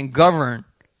kings can govern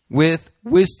with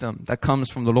wisdom that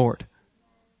comes from the Lord.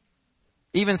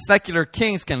 Even secular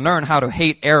kings can learn how to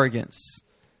hate arrogance,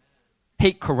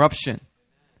 hate corruption.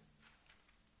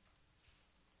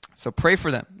 So pray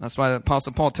for them. That's why the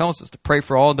Apostle Paul tells us to pray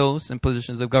for all those in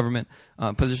positions of government,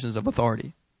 positions of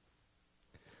authority.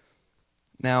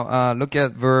 Now, look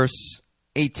at verse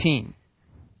 18.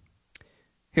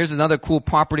 Here's another cool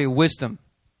property of wisdom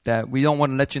that we don't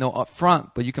want to let you know up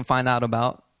front, but you can find out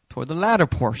about toward the latter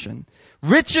portion.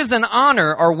 Riches and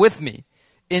honor are with me,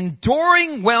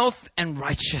 enduring wealth and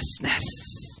righteousness.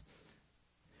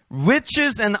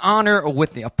 Riches and honor are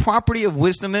with me. A property of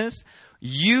wisdom is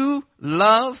you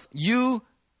learn,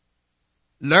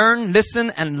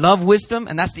 listen, and love wisdom.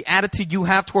 And that's the attitude you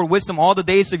have toward wisdom all the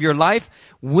days of your life.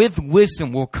 With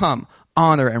wisdom will come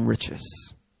honor and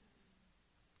riches.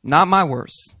 Not my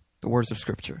words, the words of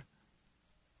Scripture.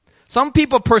 Some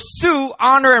people pursue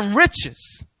honor and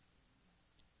riches,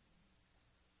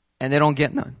 and they don't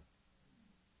get none.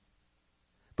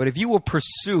 But if you will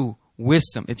pursue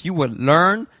wisdom, if you will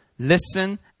learn,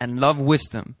 listen, and love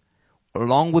wisdom,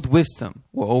 along with wisdom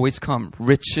will always come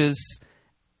riches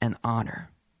and honor.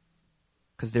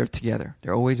 Because they're together.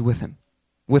 They're always with him.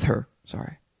 With her,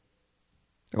 sorry.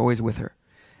 They're always with her.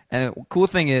 And the cool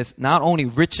thing is, not only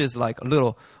riches like a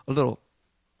little,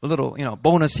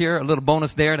 bonus here, a little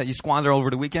bonus there that you squander over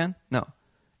the weekend. No.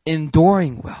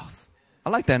 Enduring wealth. I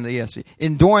like that in the ESV.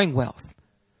 Enduring wealth.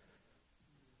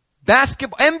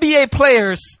 NBA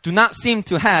players do not seem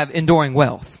to have enduring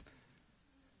wealth.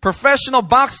 Professional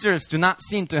boxers do not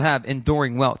seem to have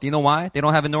enduring wealth. You know why they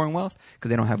don't have enduring wealth? Because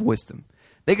they don't have wisdom.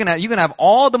 You can have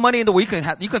all the money in the world.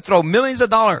 You can throw millions of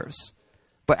dollars.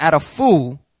 But at a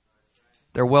fool,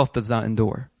 their wealth does not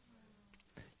endure.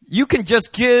 You can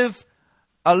just give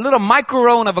a little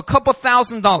micro-loan of a couple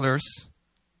 $1,000s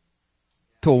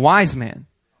to a wise man,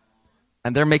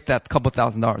 and they'll make that couple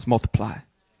 $1,000 multiply.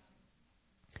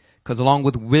 Because along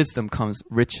with wisdom comes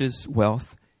riches,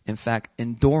 wealth, in fact,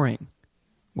 enduring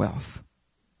wealth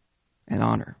and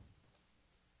honor.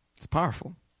 It's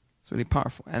powerful. It's really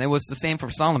powerful. And it was the same for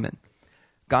Solomon.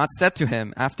 God said to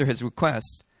him after his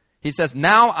request, he says,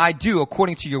 "Now I do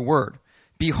according to your word.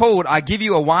 Behold, I give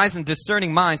you a wise and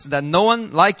discerning mind so that no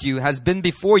one like you has been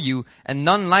before you and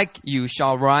none like you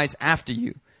shall rise after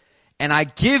you. And I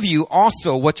give you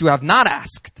also what you have not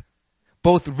asked,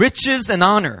 both riches and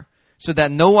honor, so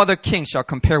that no other king shall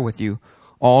compare with you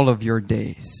all of your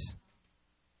days."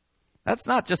 That's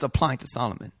not just applying to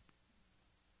Solomon.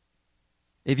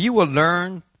 If you will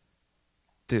learn,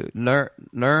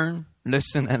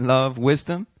 listen, and love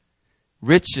wisdom,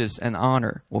 riches and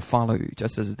honor will follow you,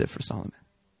 just as it did for Solomon.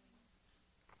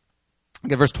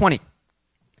 Okay, verse 20.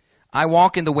 I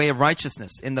walk in the way of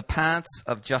righteousness, in the paths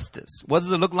of justice. What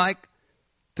does it look like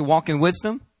to walk in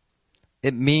wisdom?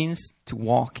 It means to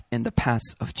walk in the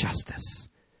paths of justice.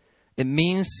 It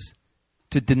means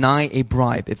to deny a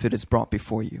bribe if it is brought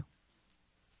before you.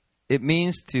 It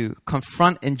means to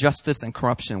confront injustice and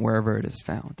corruption wherever it is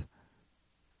found.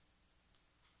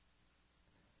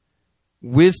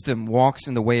 Wisdom walks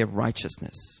in the way of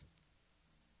righteousness.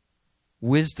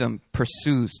 Wisdom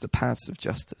pursues the paths of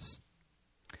justice.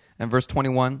 And verse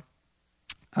 21,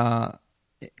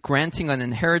 granting an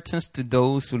inheritance to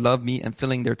those who love me and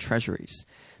filling their treasuries.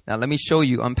 Now let me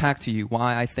unpack to you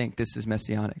why I think this is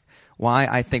messianic. Why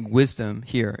I think wisdom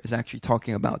here is actually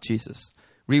talking about Jesus.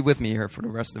 Read with me here for the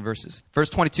rest of the verses. Verse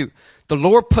 22, the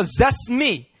Lord possessed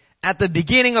me at the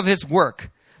beginning of his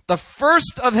work, the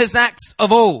first of his acts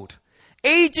of old.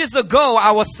 Ages ago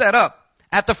I was set up,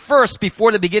 at the first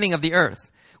before the beginning of the earth.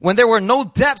 When there were no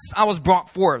depths, I was brought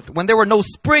forth. When there were no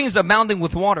springs abounding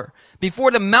with water.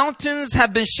 Before the mountains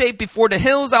had been shaped, before the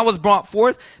hills I was brought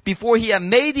forth. Before he had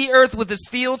made the earth with his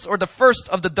fields, or the first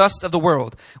of the dust of the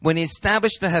world. When he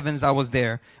established the heavens, I was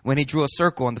there. When he drew a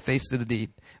circle on the face of the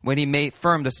deep. When he made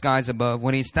firm the skies above.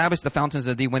 When he established the fountains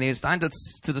of the deep. When he assigned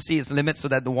to the sea its limits, so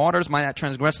that the waters might not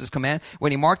transgress his command.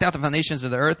 When he marked out the foundations of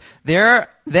the earth.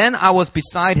 Then I was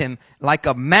beside him like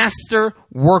a master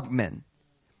workman.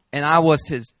 And I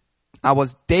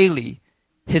was daily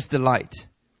his delight,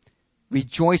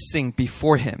 rejoicing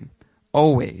before him,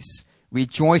 always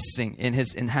rejoicing in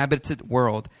his inhabited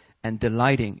world and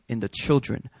delighting in the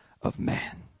children of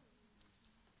man.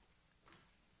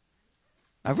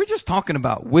 Now, if we're just talking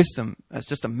about wisdom as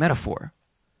just a metaphor,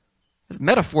 this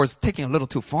metaphor is taking a little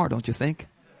too far, don't you think?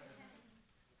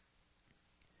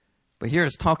 But here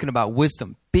it's talking about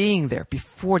wisdom being there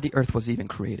before the earth was even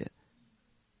created.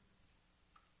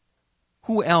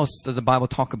 Who else does the Bible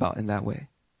talk about in that way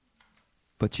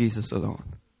but Jesus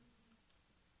alone?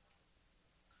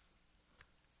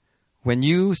 When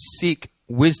you seek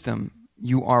wisdom,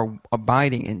 you are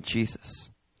abiding in Jesus.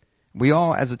 We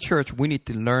all, as a church, we need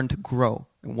to learn to grow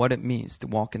in what it means to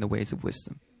walk in the ways of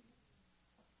wisdom.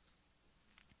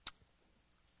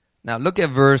 Now look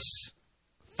at verse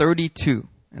 32,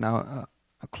 and I'll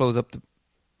close up the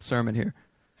sermon here.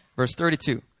 Verse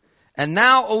 32. And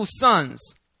now, O sons,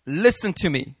 listen to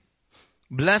me.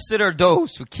 Blessed are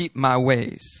those who keep my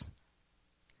ways.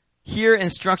 Hear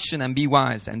instruction and be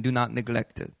wise and do not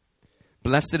neglect it.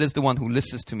 Blessed is the one who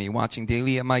listens to me, watching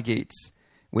daily at my gates,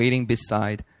 waiting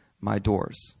beside my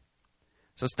doors.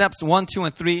 So steps 1, 2,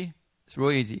 and 3, it's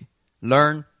real easy.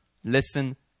 Learn,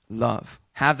 listen, love.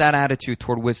 Have that attitude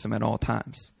toward wisdom at all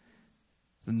times.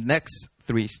 The next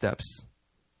 3 steps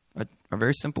are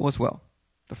very simple as well.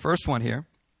 The first one here,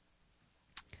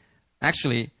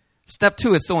 actually, step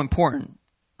 2 is so important.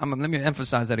 Let me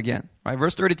emphasize that again. Right?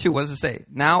 Verse 32, what does it say?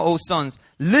 Now, O sons,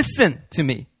 listen to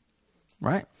me.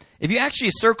 Right? If you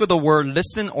actually circle the word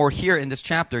listen or hear in this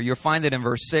chapter, you'll find it in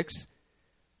verse 6.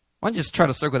 Why don't you just try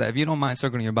to circle that? If you don't mind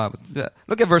circling your Bible.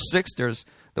 Look at verse 6. There's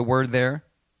the word there.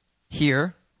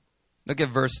 Hear. Look at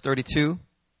verse 32.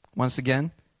 Once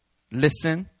again.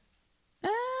 Listen.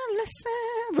 Listen.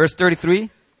 Verse 33.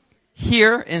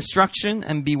 Hear instruction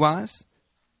and be wise.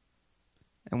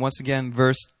 And once again,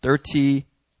 verse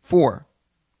 34.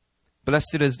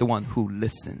 Blessed is the one who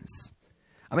listens.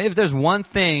 I mean, if there's one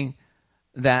thing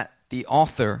that the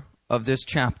author of this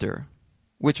chapter,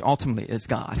 which ultimately is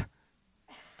God,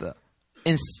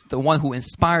 the one who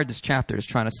inspired this chapter is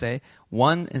trying to say,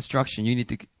 one instruction you need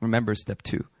to remember is step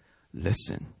 2.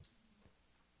 Listen.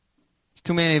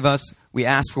 Too many of us, we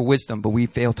ask for wisdom, but we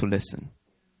fail to listen.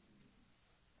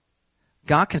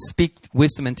 God can speak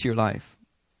wisdom into your life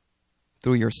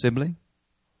through your sibling.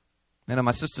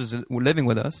 My sisters were living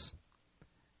with us.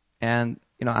 And,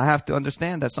 I have to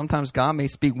understand that sometimes God may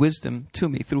speak wisdom to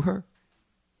me through her.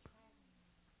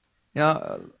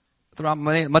 Throughout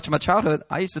much of my childhood,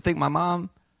 I used to think my mom,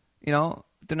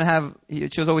 didn't have, she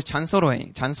was always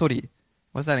잔소리.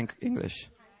 What's that in English?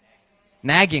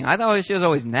 Nagging. I thought she was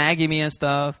always nagging me and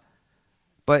stuff.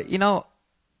 But,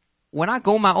 when I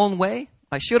go my own way,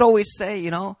 like she would always say,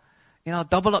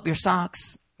 double up your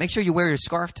socks. Make sure you wear your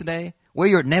scarf today. Wear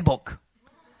your nebok.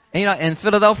 And, in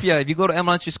Philadelphia, if you go to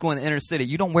elementary school in the inner city,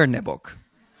 you don't wear nebok.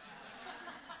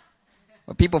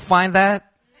 When people find that,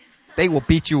 they will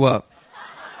beat you up.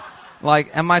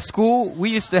 Like, at my school, we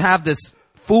used to have this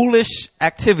foolish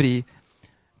activity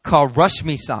called Rush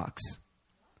Me Socks.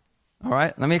 All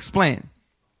right? Let me explain.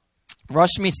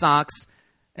 Rush Me Socks,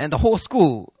 and the whole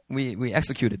school, we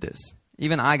executed this.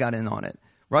 Even I got in on it.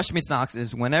 Rush Me Socks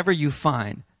is whenever you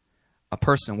find a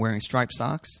person wearing striped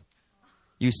socks,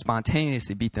 you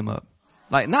spontaneously beat them up.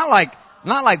 Like, not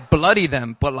like bloody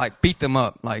them, but like beat them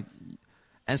up.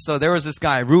 And so there was this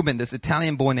guy, Ruben, this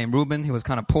Italian boy named Ruben. He was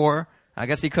kind of poor. I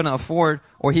guess he couldn't afford,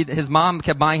 or his mom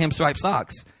kept buying him striped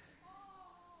socks.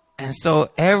 And so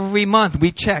every month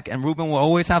we check, and Ruben will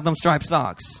always have them striped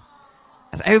socks.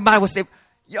 And so everybody would say,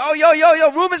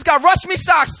 yo, Ruben's got Rush Me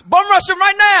Socks. Bum rush him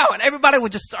right now. And everybody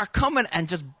would just start coming and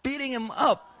just beating him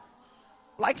up.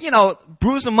 Like,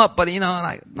 bruise him up, but,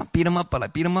 like, not beat him up, but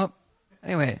like beat him up.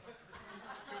 Anyway.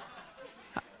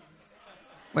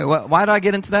 Wait, why did I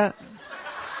get into that?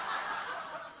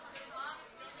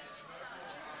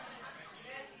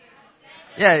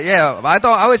 Yeah. I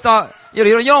always thought, you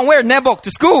don't wear nebok to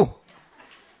school.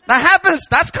 That happens.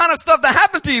 That's kind of stuff that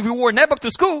happens to you if you wore nebok to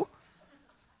school.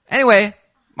 Anyway,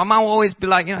 my mom will always be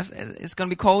like, it's going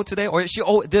to be cold today. Or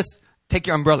take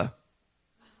your umbrella.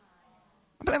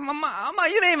 I'd be like, Mama,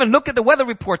 you didn't even look at the weather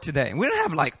report today. We didn't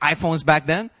have like iPhones back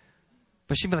then.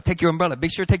 But she'd be like, take your umbrella. Be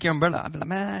sure to take your umbrella. I'd be like,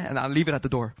 man, and I'll leave it at the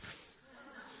door.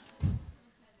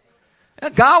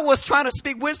 And God was trying to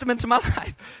speak wisdom into my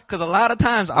life. Because a lot of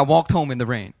times I walked home in the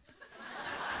rain.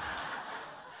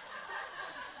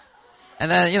 And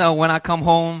then, when I come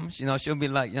home, she'll be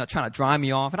like, trying to dry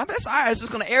me off. And I'm like, it's all right, it's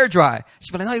just going to air dry.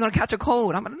 She'll be like, no, you're going to catch a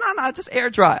cold. I'm like, no, just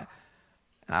air dry.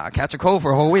 And I'll catch a cold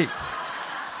for a whole week.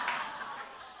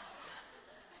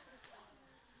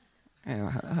 Anyway,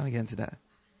 how do I get into that?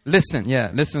 Listen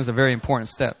is a very important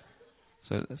step.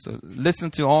 So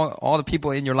listen to all the people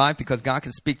in your life because God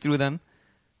can speak through them.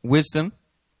 Wisdom.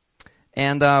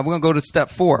 And we're going to go to step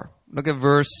 4. Look at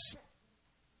verse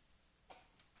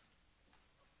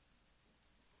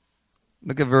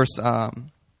 'Where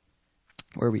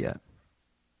are we at?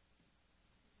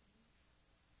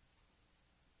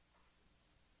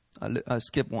 I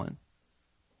skip one.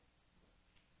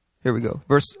 Here we go.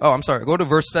 Go to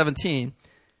verse 17.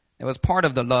 It was part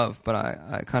of the love, but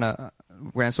I kind of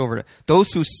glanced over it.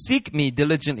 Those who seek me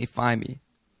diligently find me.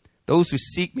 Those who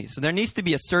seek me. So there needs to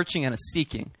be a searching and a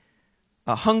seeking,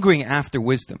 a hungering after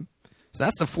wisdom. So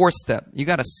that's the 4th step. You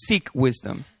got to seek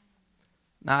wisdom.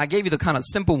 Now, I gave you the kind of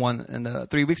simple one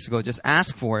 3 weeks ago. Just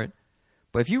ask for it.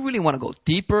 But if you really want to go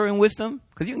deeper in wisdom,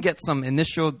 because you can get some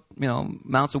initial,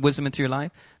 amounts of wisdom into your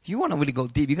life. If you want to really go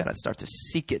deep, you got to start to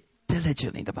seek it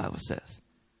diligently, the Bible says.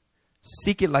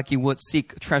 Seek it like you would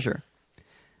seek treasure.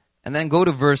 And then go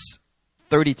to verse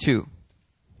 32.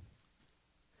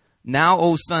 Now,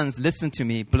 O sons, listen to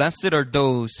me. Blessed are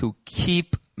those who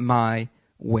keep my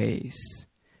ways.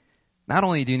 Not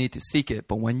only do you need to seek it,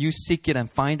 but when you seek it and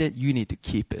find it, you need to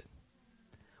keep it.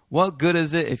 What good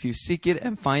is it if you seek it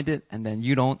and find it and then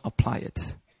you don't apply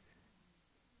it?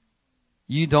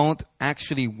 You don't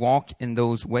actually walk in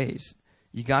those ways.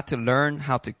 You got to learn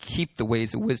how to keep the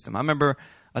ways of wisdom. I remember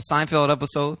a Seinfeld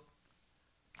episode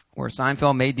where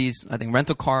Seinfeld made these, I think,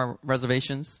 rental car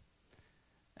reservations.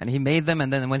 And he made them,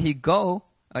 and then when he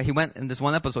went in this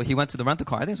one episode, he went to the rental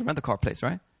car. I think it's a rental car place,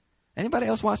 right? Anybody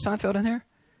else watch Seinfeld in here?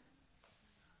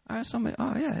 All right, somebody.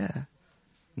 Oh, yeah.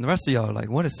 And the rest of y'all are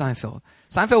like, what is Seinfeld?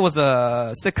 Seinfeld was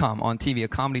a sitcom on TV, a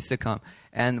comedy sitcom.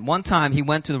 And one time he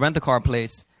went to the rental car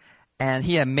place, and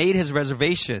he had made his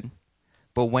reservation.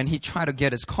 But when he tried to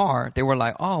get his car, they were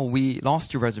like, oh, we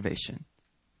lost your reservation.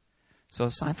 So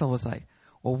Seinfeld was like,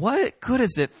 well, what good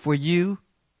is it for you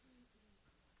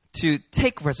to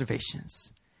take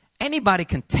reservations? Anybody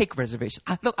can take reservations.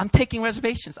 Look, I'm taking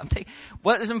reservations.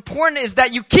 What is important is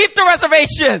that you keep the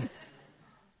reservation.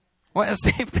 Well, the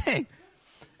same thing.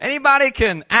 Anybody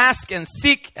can ask and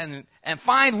seek and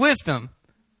find wisdom.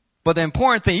 But the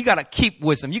important thing, you got to keep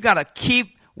wisdom. You got to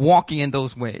keep walking in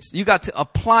those ways. You got to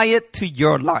apply it to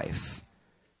your life.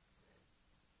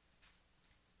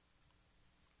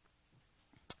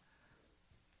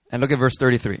 And look at verse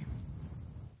 33.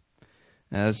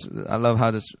 I love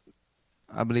how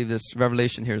I believe this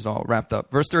revelation here is all wrapped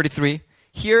up. Verse 33,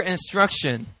 hear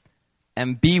instruction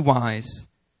and be wise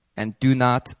and do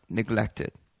not neglect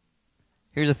it.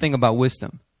 Here's the thing about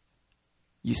wisdom.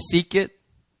 You seek it,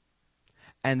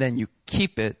 and then you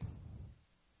keep it,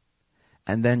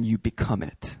 and then you become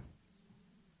it. The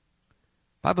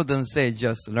Bible doesn't say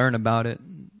just learn about it,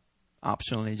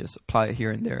 optionally just apply it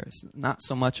here and there. It's not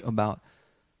so much about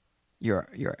your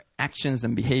actions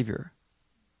and behavior.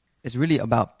 It's really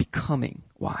about becoming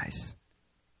wise.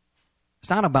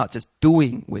 It's not about just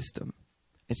doing wisdom.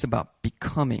 It's about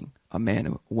becoming a man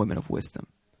or woman of wisdom.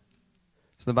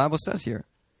 So the Bible says here,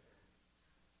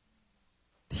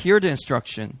 hear the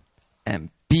instruction and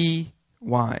be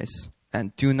wise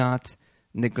and do not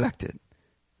neglect it.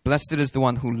 Blessed is the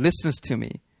one who listens to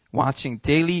me, watching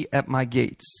daily at my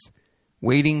gates,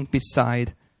 waiting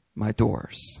beside my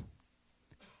doors.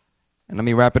 And let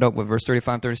me wrap it up with verse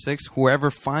 35, 36.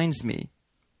 Whoever finds me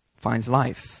finds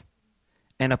life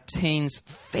and obtains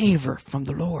favor from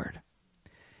the Lord.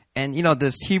 And,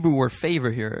 this Hebrew word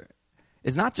favor here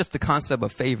is not just the concept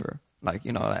of favor. Like,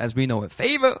 as we know it,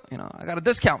 favor, I got a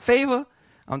discount, favor.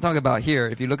 I'm talking about here,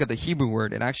 if you look at the Hebrew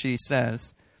word, it actually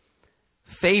says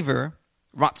favor,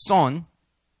 ratzon,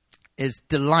 is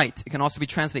delight. It can also be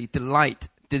translated delight,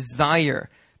 desire,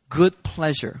 good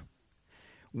pleasure.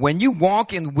 When you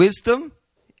walk in wisdom,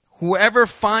 whoever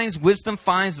finds wisdom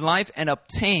finds life and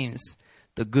obtains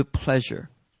the good pleasure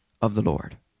of the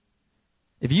Lord.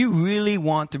 If you really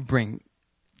want to bring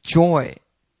joy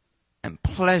and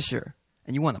pleasure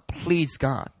and you want to please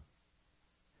God,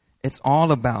 it's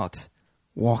all about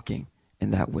walking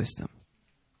in that wisdom.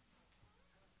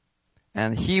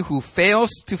 And he who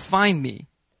fails to find me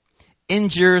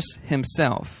injures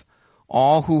himself.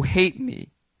 All who hate me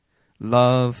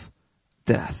love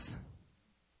death.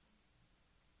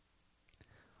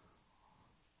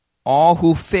 All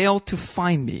who fail to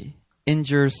find me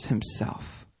injures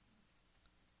himself.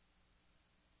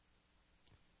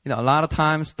 A lot of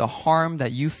times the harm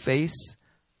that you face,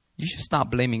 you should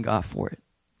stop blaming God for it.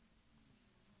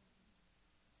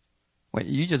 Well,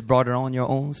 you just brought it on your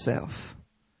own self.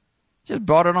 Just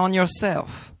brought it on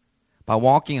yourself by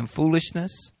walking in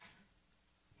foolishness.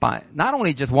 By not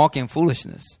only just walking in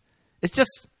foolishness, it's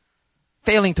just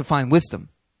failing to find wisdom.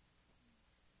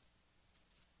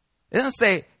 It doesn't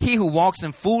say he who walks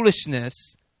in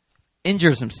foolishness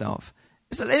injures himself.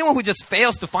 It says anyone who just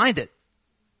fails to find it.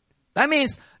 That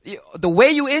means the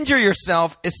way you injure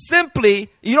yourself is simply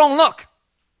you don't look.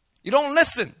 You don't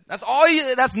listen. That's all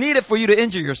that's needed for you to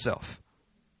injure yourself.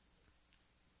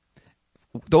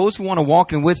 Those who want to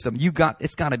walk in wisdom,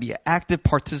 it's got to be an active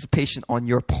participation on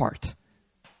your part.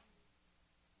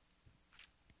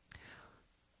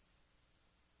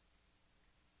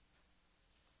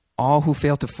 All who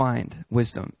fail to find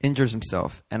wisdom injures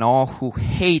himself, and all who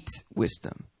hate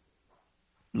wisdom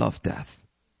love death.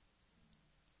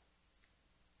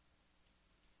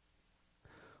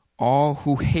 All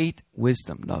who hate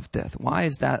wisdom love death. Why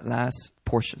is that last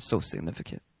portion so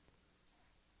significant?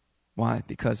 Why?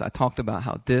 Because I talked about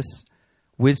how this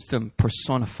wisdom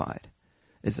personified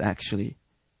is actually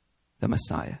the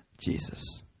Messiah,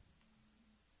 Jesus.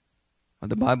 What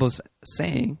the Bible's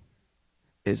saying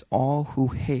is all who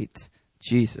hate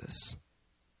Jesus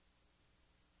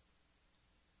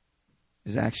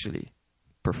is actually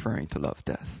preferring to love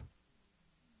death.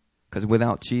 Because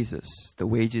without Jesus, the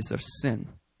wages of sin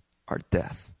are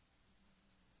death.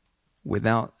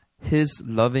 Without his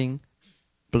loving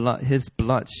blood, his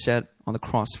blood shed on the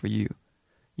cross for you,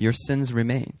 your sins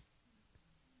remain.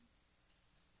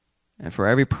 And for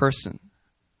every person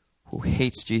who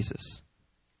hates Jesus,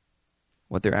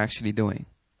 what they're actually doing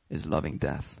is loving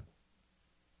death.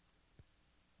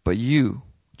 But you,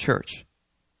 church,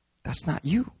 that's not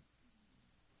you.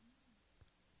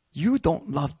 You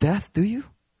don't love death, do you?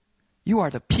 You are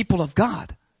the people of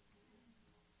God.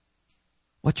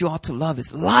 What you ought to love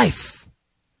is life.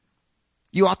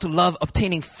 You ought to love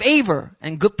obtaining favor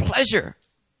and good pleasure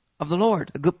of the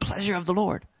Lord. The good pleasure of the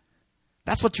Lord.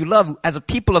 That's what you love as a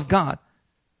people of God.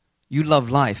 You love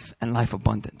life and life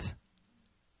abundant.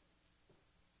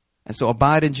 And so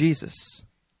abide in Jesus.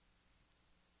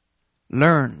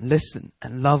 Learn, listen,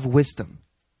 and love wisdom.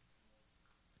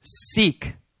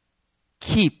 Seek,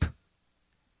 keep,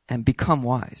 and become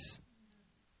wise.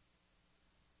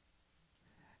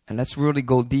 And let's really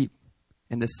go deep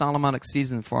in this Solomonic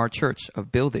season for our church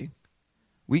of building.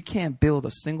 We can't build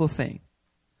a single thing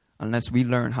unless we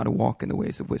learn how to walk in the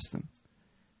ways of wisdom.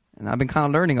 And I've been kind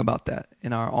of learning about that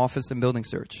in our office and building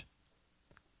search.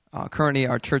 Currently,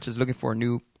 our church is looking for a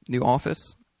new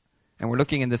office. And we're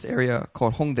looking in this area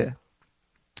called Hongdae,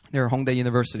 near Hongdae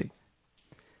University.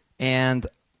 And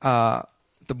the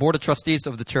board of trustees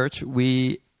of the church,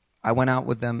 I went out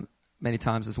with them many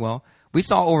times as well. We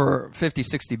saw over 50,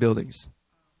 60 buildings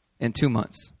in 2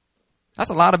 months. That's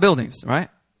a lot of buildings, right?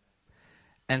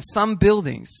 And some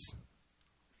buildings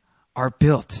are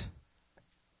built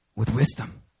with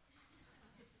wisdom.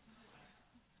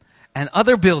 And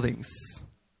other buildings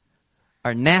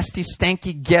are nasty,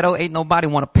 stanky, ghetto. Ain't nobody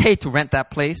want to pay to rent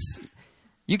that place.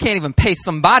 You can't even pay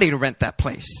somebody to rent that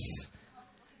place.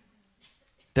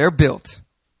 They're built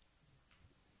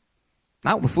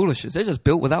not with foolishness. They're just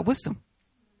built without wisdom.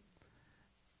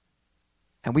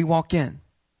 And we walk in,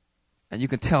 and you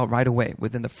can tell right away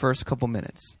within the first couple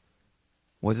minutes,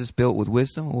 was this built with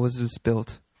wisdom or was this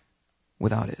built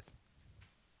without it?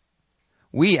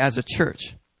 We as a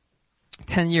church,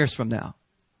 10 years from now,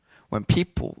 when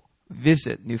people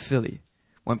visit New Philly,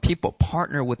 when people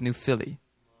partner with New Philly,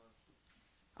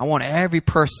 I want every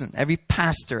person, every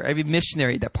pastor, every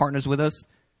missionary that partners with us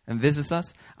and visits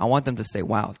us, I want them to say,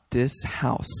 wow, this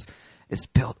house is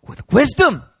built with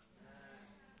wisdom.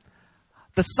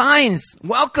 The signs,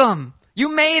 welcome.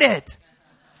 You made it.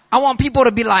 I want people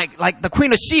to be like the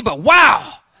Queen of Sheba.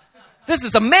 Wow, this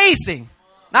is amazing.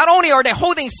 Not only are they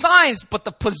holding signs, but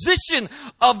the position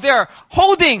of their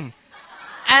holding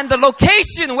and the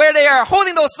location where they are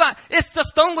holding those signs, it's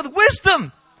just done with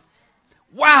wisdom.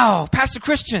 Wow, Pastor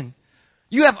Christian,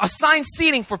 you have assigned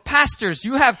seating for pastors.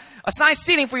 You have assigned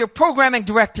seating for your programming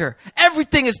director.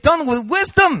 Everything is done with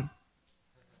wisdom.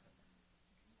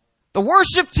 The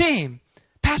worship team,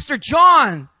 Pastor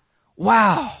John,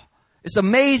 wow, it's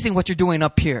amazing what you're doing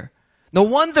up here. No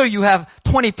wonder you have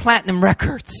 20 platinum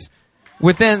records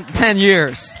within 10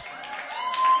 years.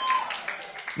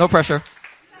 No pressure.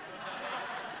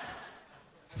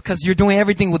 Because you're doing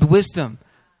everything with wisdom.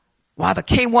 Wow, the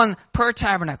K1 Per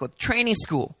Tabernacle training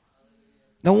school.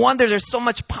 No wonder there's so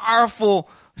much powerful,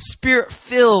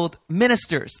 spirit-filled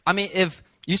ministers. I mean, if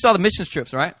you saw the missions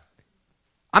trips, right?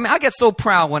 I mean, I get so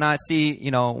proud when I see,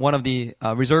 one of the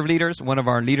reserve leaders, one of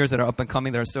our leaders that are up and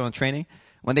coming, that are still in training.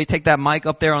 When they take that mic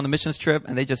up there on the missions trip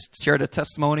and they just share their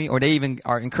testimony, or they even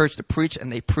are encouraged to preach,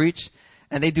 and they preach,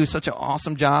 and they do such an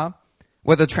awesome job.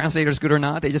 Whether the translator is good or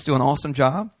not, they just do an awesome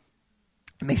job.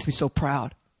 It makes me so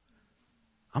proud.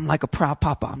 I'm like a proud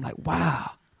papa. I'm like,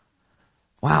 wow.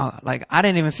 Like, I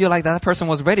didn't even feel like that person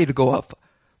was ready to go up.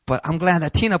 But I'm glad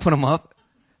that Tina put him up.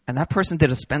 And that person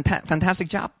did a fantastic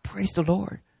job. Praise the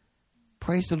Lord.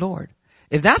 Praise the Lord.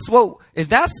 If that's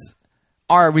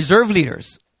our reserve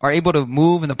leaders are able to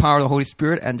move in the power of the Holy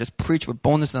Spirit and just preach with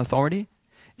boldness and authority,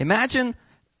 imagine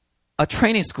a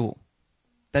training school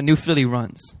that New Philly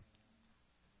runs.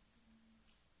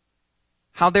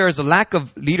 How there is a lack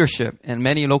of leadership in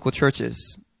many local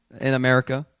churches in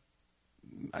America,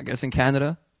 I guess in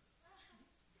Canada,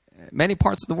 many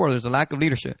parts of the world, there's a lack of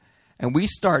leadership. And we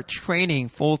start training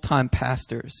full-time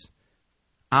pastors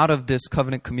out of this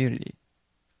covenant community.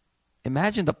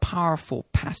 Imagine the powerful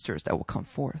pastors that will come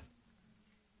forth.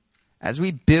 As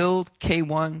we build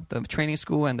K1, the training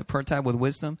school, and the Per Tab with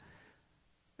wisdom,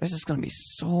 there's just going to be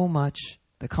so much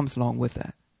that comes along with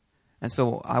that. And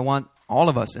so I want all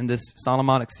of us in this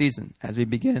Solomonic season, as we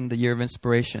begin the year of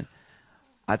inspiration,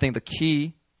 I think the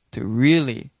key to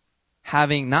really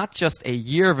having not just a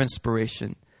year of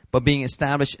inspiration, but being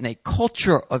established in a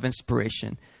culture of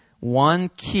inspiration, one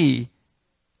key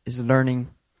is learning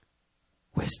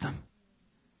wisdom.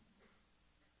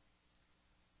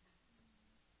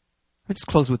 Let's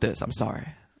close with this. I'm sorry,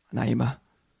 Naima.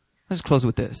 Let's close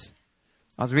with this.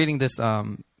 I was reading this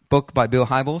book by Bill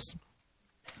Hybels.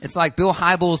 It's like Bill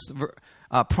Hybels'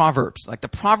 Proverbs, like the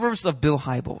Proverbs of Bill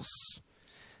Hybels.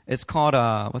 It's called,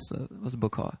 what's the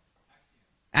book called?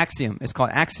 Axiom. It's called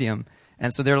Axiom.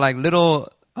 And so they're like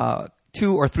little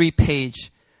 2 or 3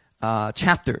 page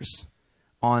chapters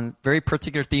on very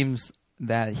particular themes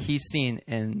that he's seen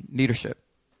in leadership,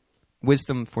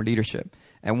 wisdom for leadership.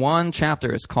 And one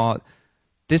chapter is called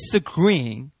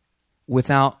Disagreeing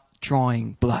Without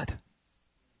Drawing Blood.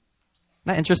 Isn't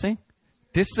that interesting?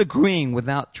 Disagreeing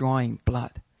without drawing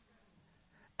blood.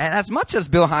 And as much as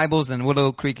Bill Hybels and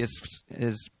Willow Creek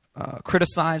is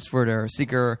criticized for their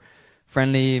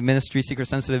seeker-friendly ministry,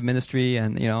 seeker-sensitive ministry,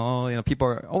 and you know, people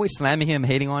are always slamming him,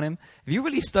 hating on him. If you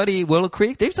really study Willow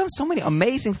Creek, they've done so many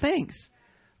amazing things.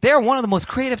 They are one of the most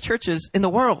creative churches in the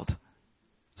world.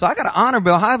 So I got to honor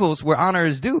Bill Hybels where honor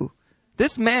is due.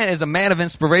 This man is a man of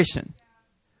inspiration,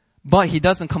 but he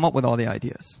doesn't come up with all the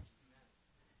ideas.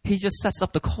 He just sets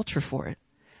up the culture for it.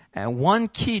 And one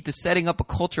key to setting up a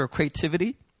culture of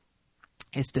creativity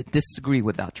is to disagree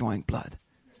without drawing blood.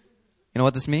 You know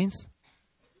what this means?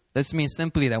 This means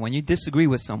simply that when you disagree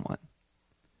with someone,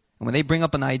 and when they bring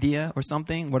up an idea or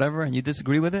something, whatever, and you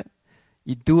disagree with it,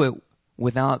 you do it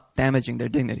without damaging their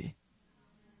dignity.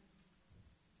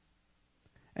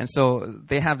 And so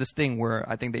they have this thing where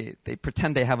I think they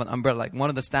pretend they have an umbrella. Like one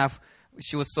of the staff,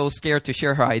 she was so scared to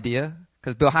share her idea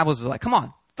because Bill Hybels was like, come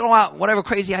on, throw out whatever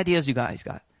crazy ideas you guys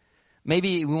got.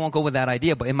 Maybe we won't go with that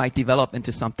idea, but it might develop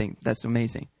into something that's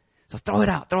amazing. So throw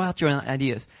out your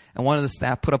ideas. And one of the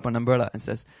staff put up an umbrella and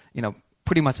says,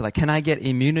 pretty much like, can I get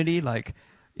immunity? Like,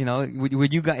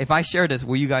 would you guys, if I share this,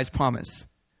 will you guys promise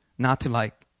not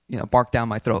to bark down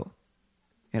my throat?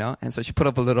 And so she put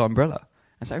up a little umbrella.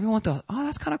 And so everyone thought, oh,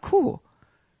 that's kind of cool.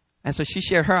 And so she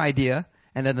shared her idea,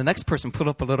 and then the next person put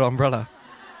up a little umbrella.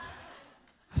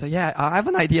 So yeah, I have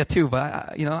an idea too, but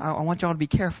I want y'all to be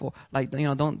careful. Like,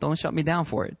 don't shut me down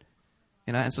for it.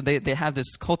 And so they have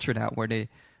this culture now where they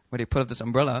put up this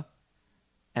umbrella,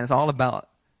 and it's all about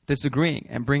disagreeing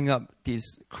and bringing up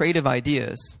these creative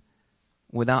ideas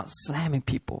without slamming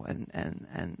people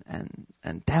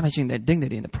and damaging their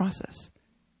dignity in the process.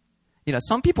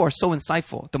 Some people are so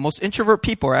insightful. The most introvert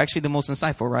people are actually the most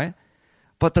insightful, right?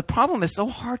 But the problem is so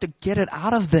hard to get it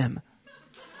out of them.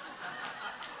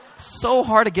 So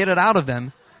hard to get it out of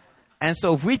them. And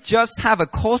so if we just have a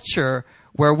culture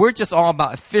where we're just all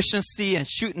about efficiency and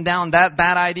shooting down that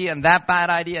bad idea and that bad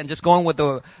idea and just going with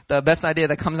the best idea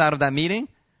that comes out of that meeting,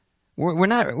 we're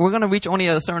going to reach only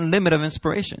a certain limit of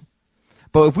inspiration.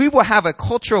 But if we will have a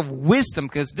culture of wisdom,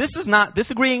 because this is not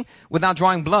disagreeing without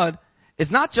drawing blood, it's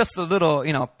not just a little,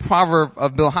 proverb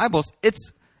of Bill Hybels.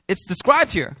 It's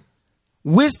described here.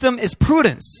 Wisdom is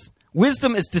prudence.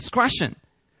 Wisdom is discretion.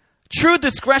 True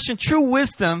discretion, true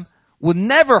wisdom will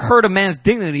never hurt a man's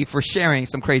dignity for sharing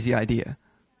some crazy idea.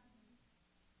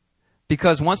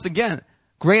 Because once again,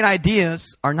 great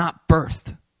ideas are not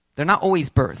birthed. They're not always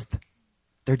birthed.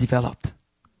 They're developed.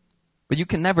 But you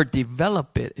can never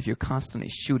develop it if you're constantly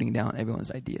shooting down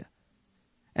everyone's idea.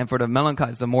 And for the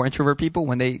melancholics, the more introvert people,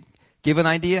 when they give an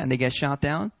idea and they get shot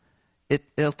down,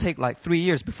 it'll take like 3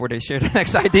 years before they share the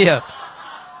next idea.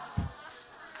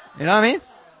 You know what I mean?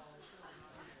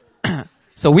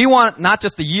 So we want not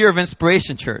just a year of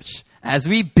inspiration, church. As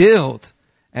we build,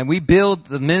 and we build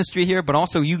the ministry here, but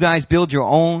also you guys build your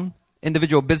own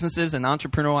individual businesses and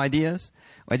entrepreneurial ideas.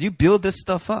 As you build this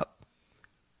stuff up,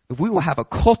 if we will have a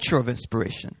culture of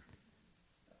inspiration,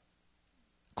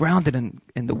 grounded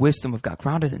in the wisdom of God,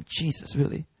 grounded in Jesus,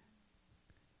 really,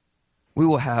 we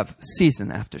will have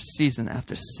season after season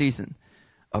after season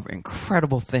of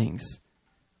incredible things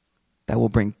that will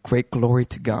bring great glory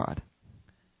to God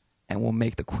and will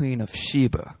make the Queen of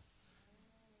Sheba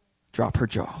drop her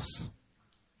jaws.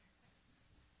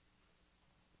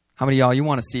 How many of y'all, you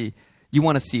want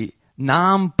to see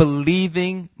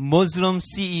non-believing Muslim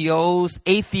CEOs,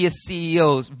 atheist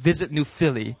CEOs visit New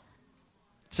Philly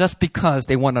just because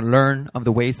they want to learn of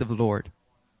the ways of the Lord?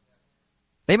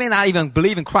 They may not even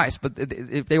believe in Christ, but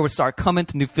if they would start coming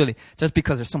to New Philly just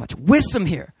because there's so much wisdom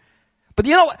here. But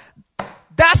you know what?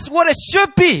 That's what it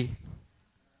should be.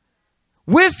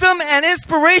 Wisdom and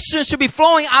inspiration should be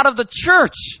flowing out of the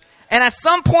church. And at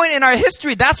some point in our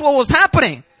history, that's what was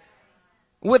happening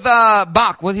with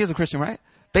Bach. Well, he was a Christian, right?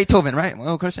 Beethoven, right?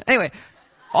 Well, Christian. Anyway,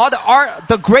 All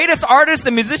the greatest artists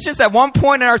and musicians at one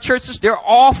point in our churches, they're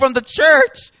all from the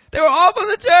church. They were all from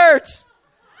the church.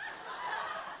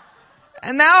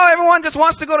 And now everyone just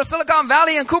wants to go to Silicon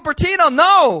Valley and Cupertino.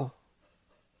 No.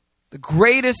 The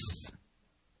greatest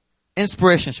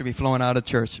inspiration should be flowing out of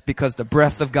church because the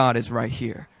breath of God is right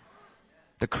here.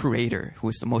 The Creator, who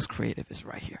is the most creative, is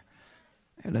right here.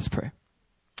 Okay, let's pray.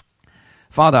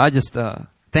 Father, I just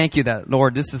thank you that,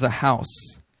 Lord, this is a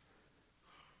house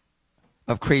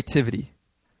of creativity.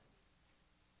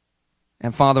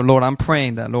 And Father, Lord, I'm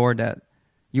praying that, Lord, that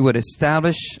you would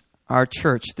establish our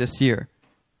church this year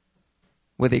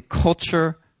with a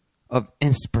culture of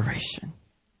inspiration.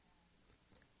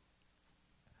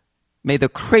 May the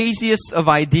craziest of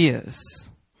ideas,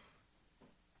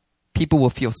 people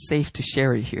will feel safe to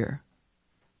share it here.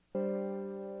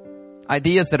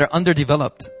 Ideas that are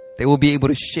underdeveloped, they will be able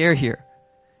to share here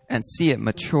and see it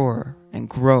mature and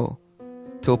grow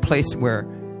to a place where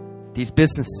these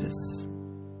businesses,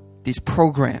 these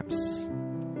programs,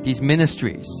 these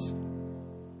ministries,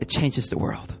 it changes the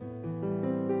world.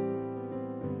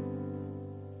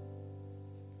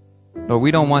 Lord, we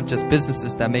don't want just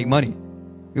businesses that make money.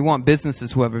 We want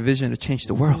businesses who have a vision to change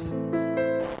the world.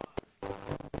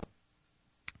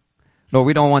 Lord,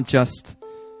 we don't want just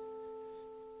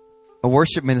a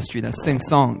worship ministry that sings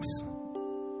songs.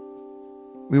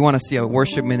 We want to see a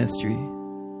worship ministry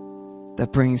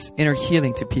that brings inner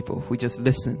healing to people who just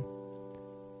listen.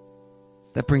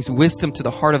 That brings wisdom to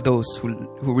the heart of those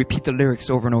who repeat the lyrics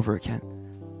over and over again.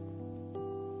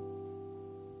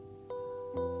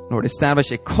 Lord,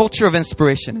 establish a culture of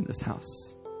inspiration in this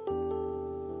house.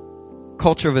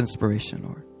 Culture of inspiration,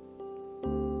 Lord.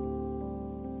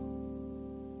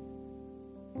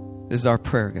 This is our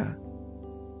prayer, God.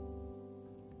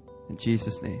 In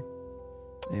Jesus' name,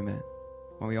 amen.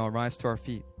 When we all rise to our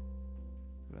feet,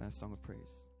 we'll ask a song of praise.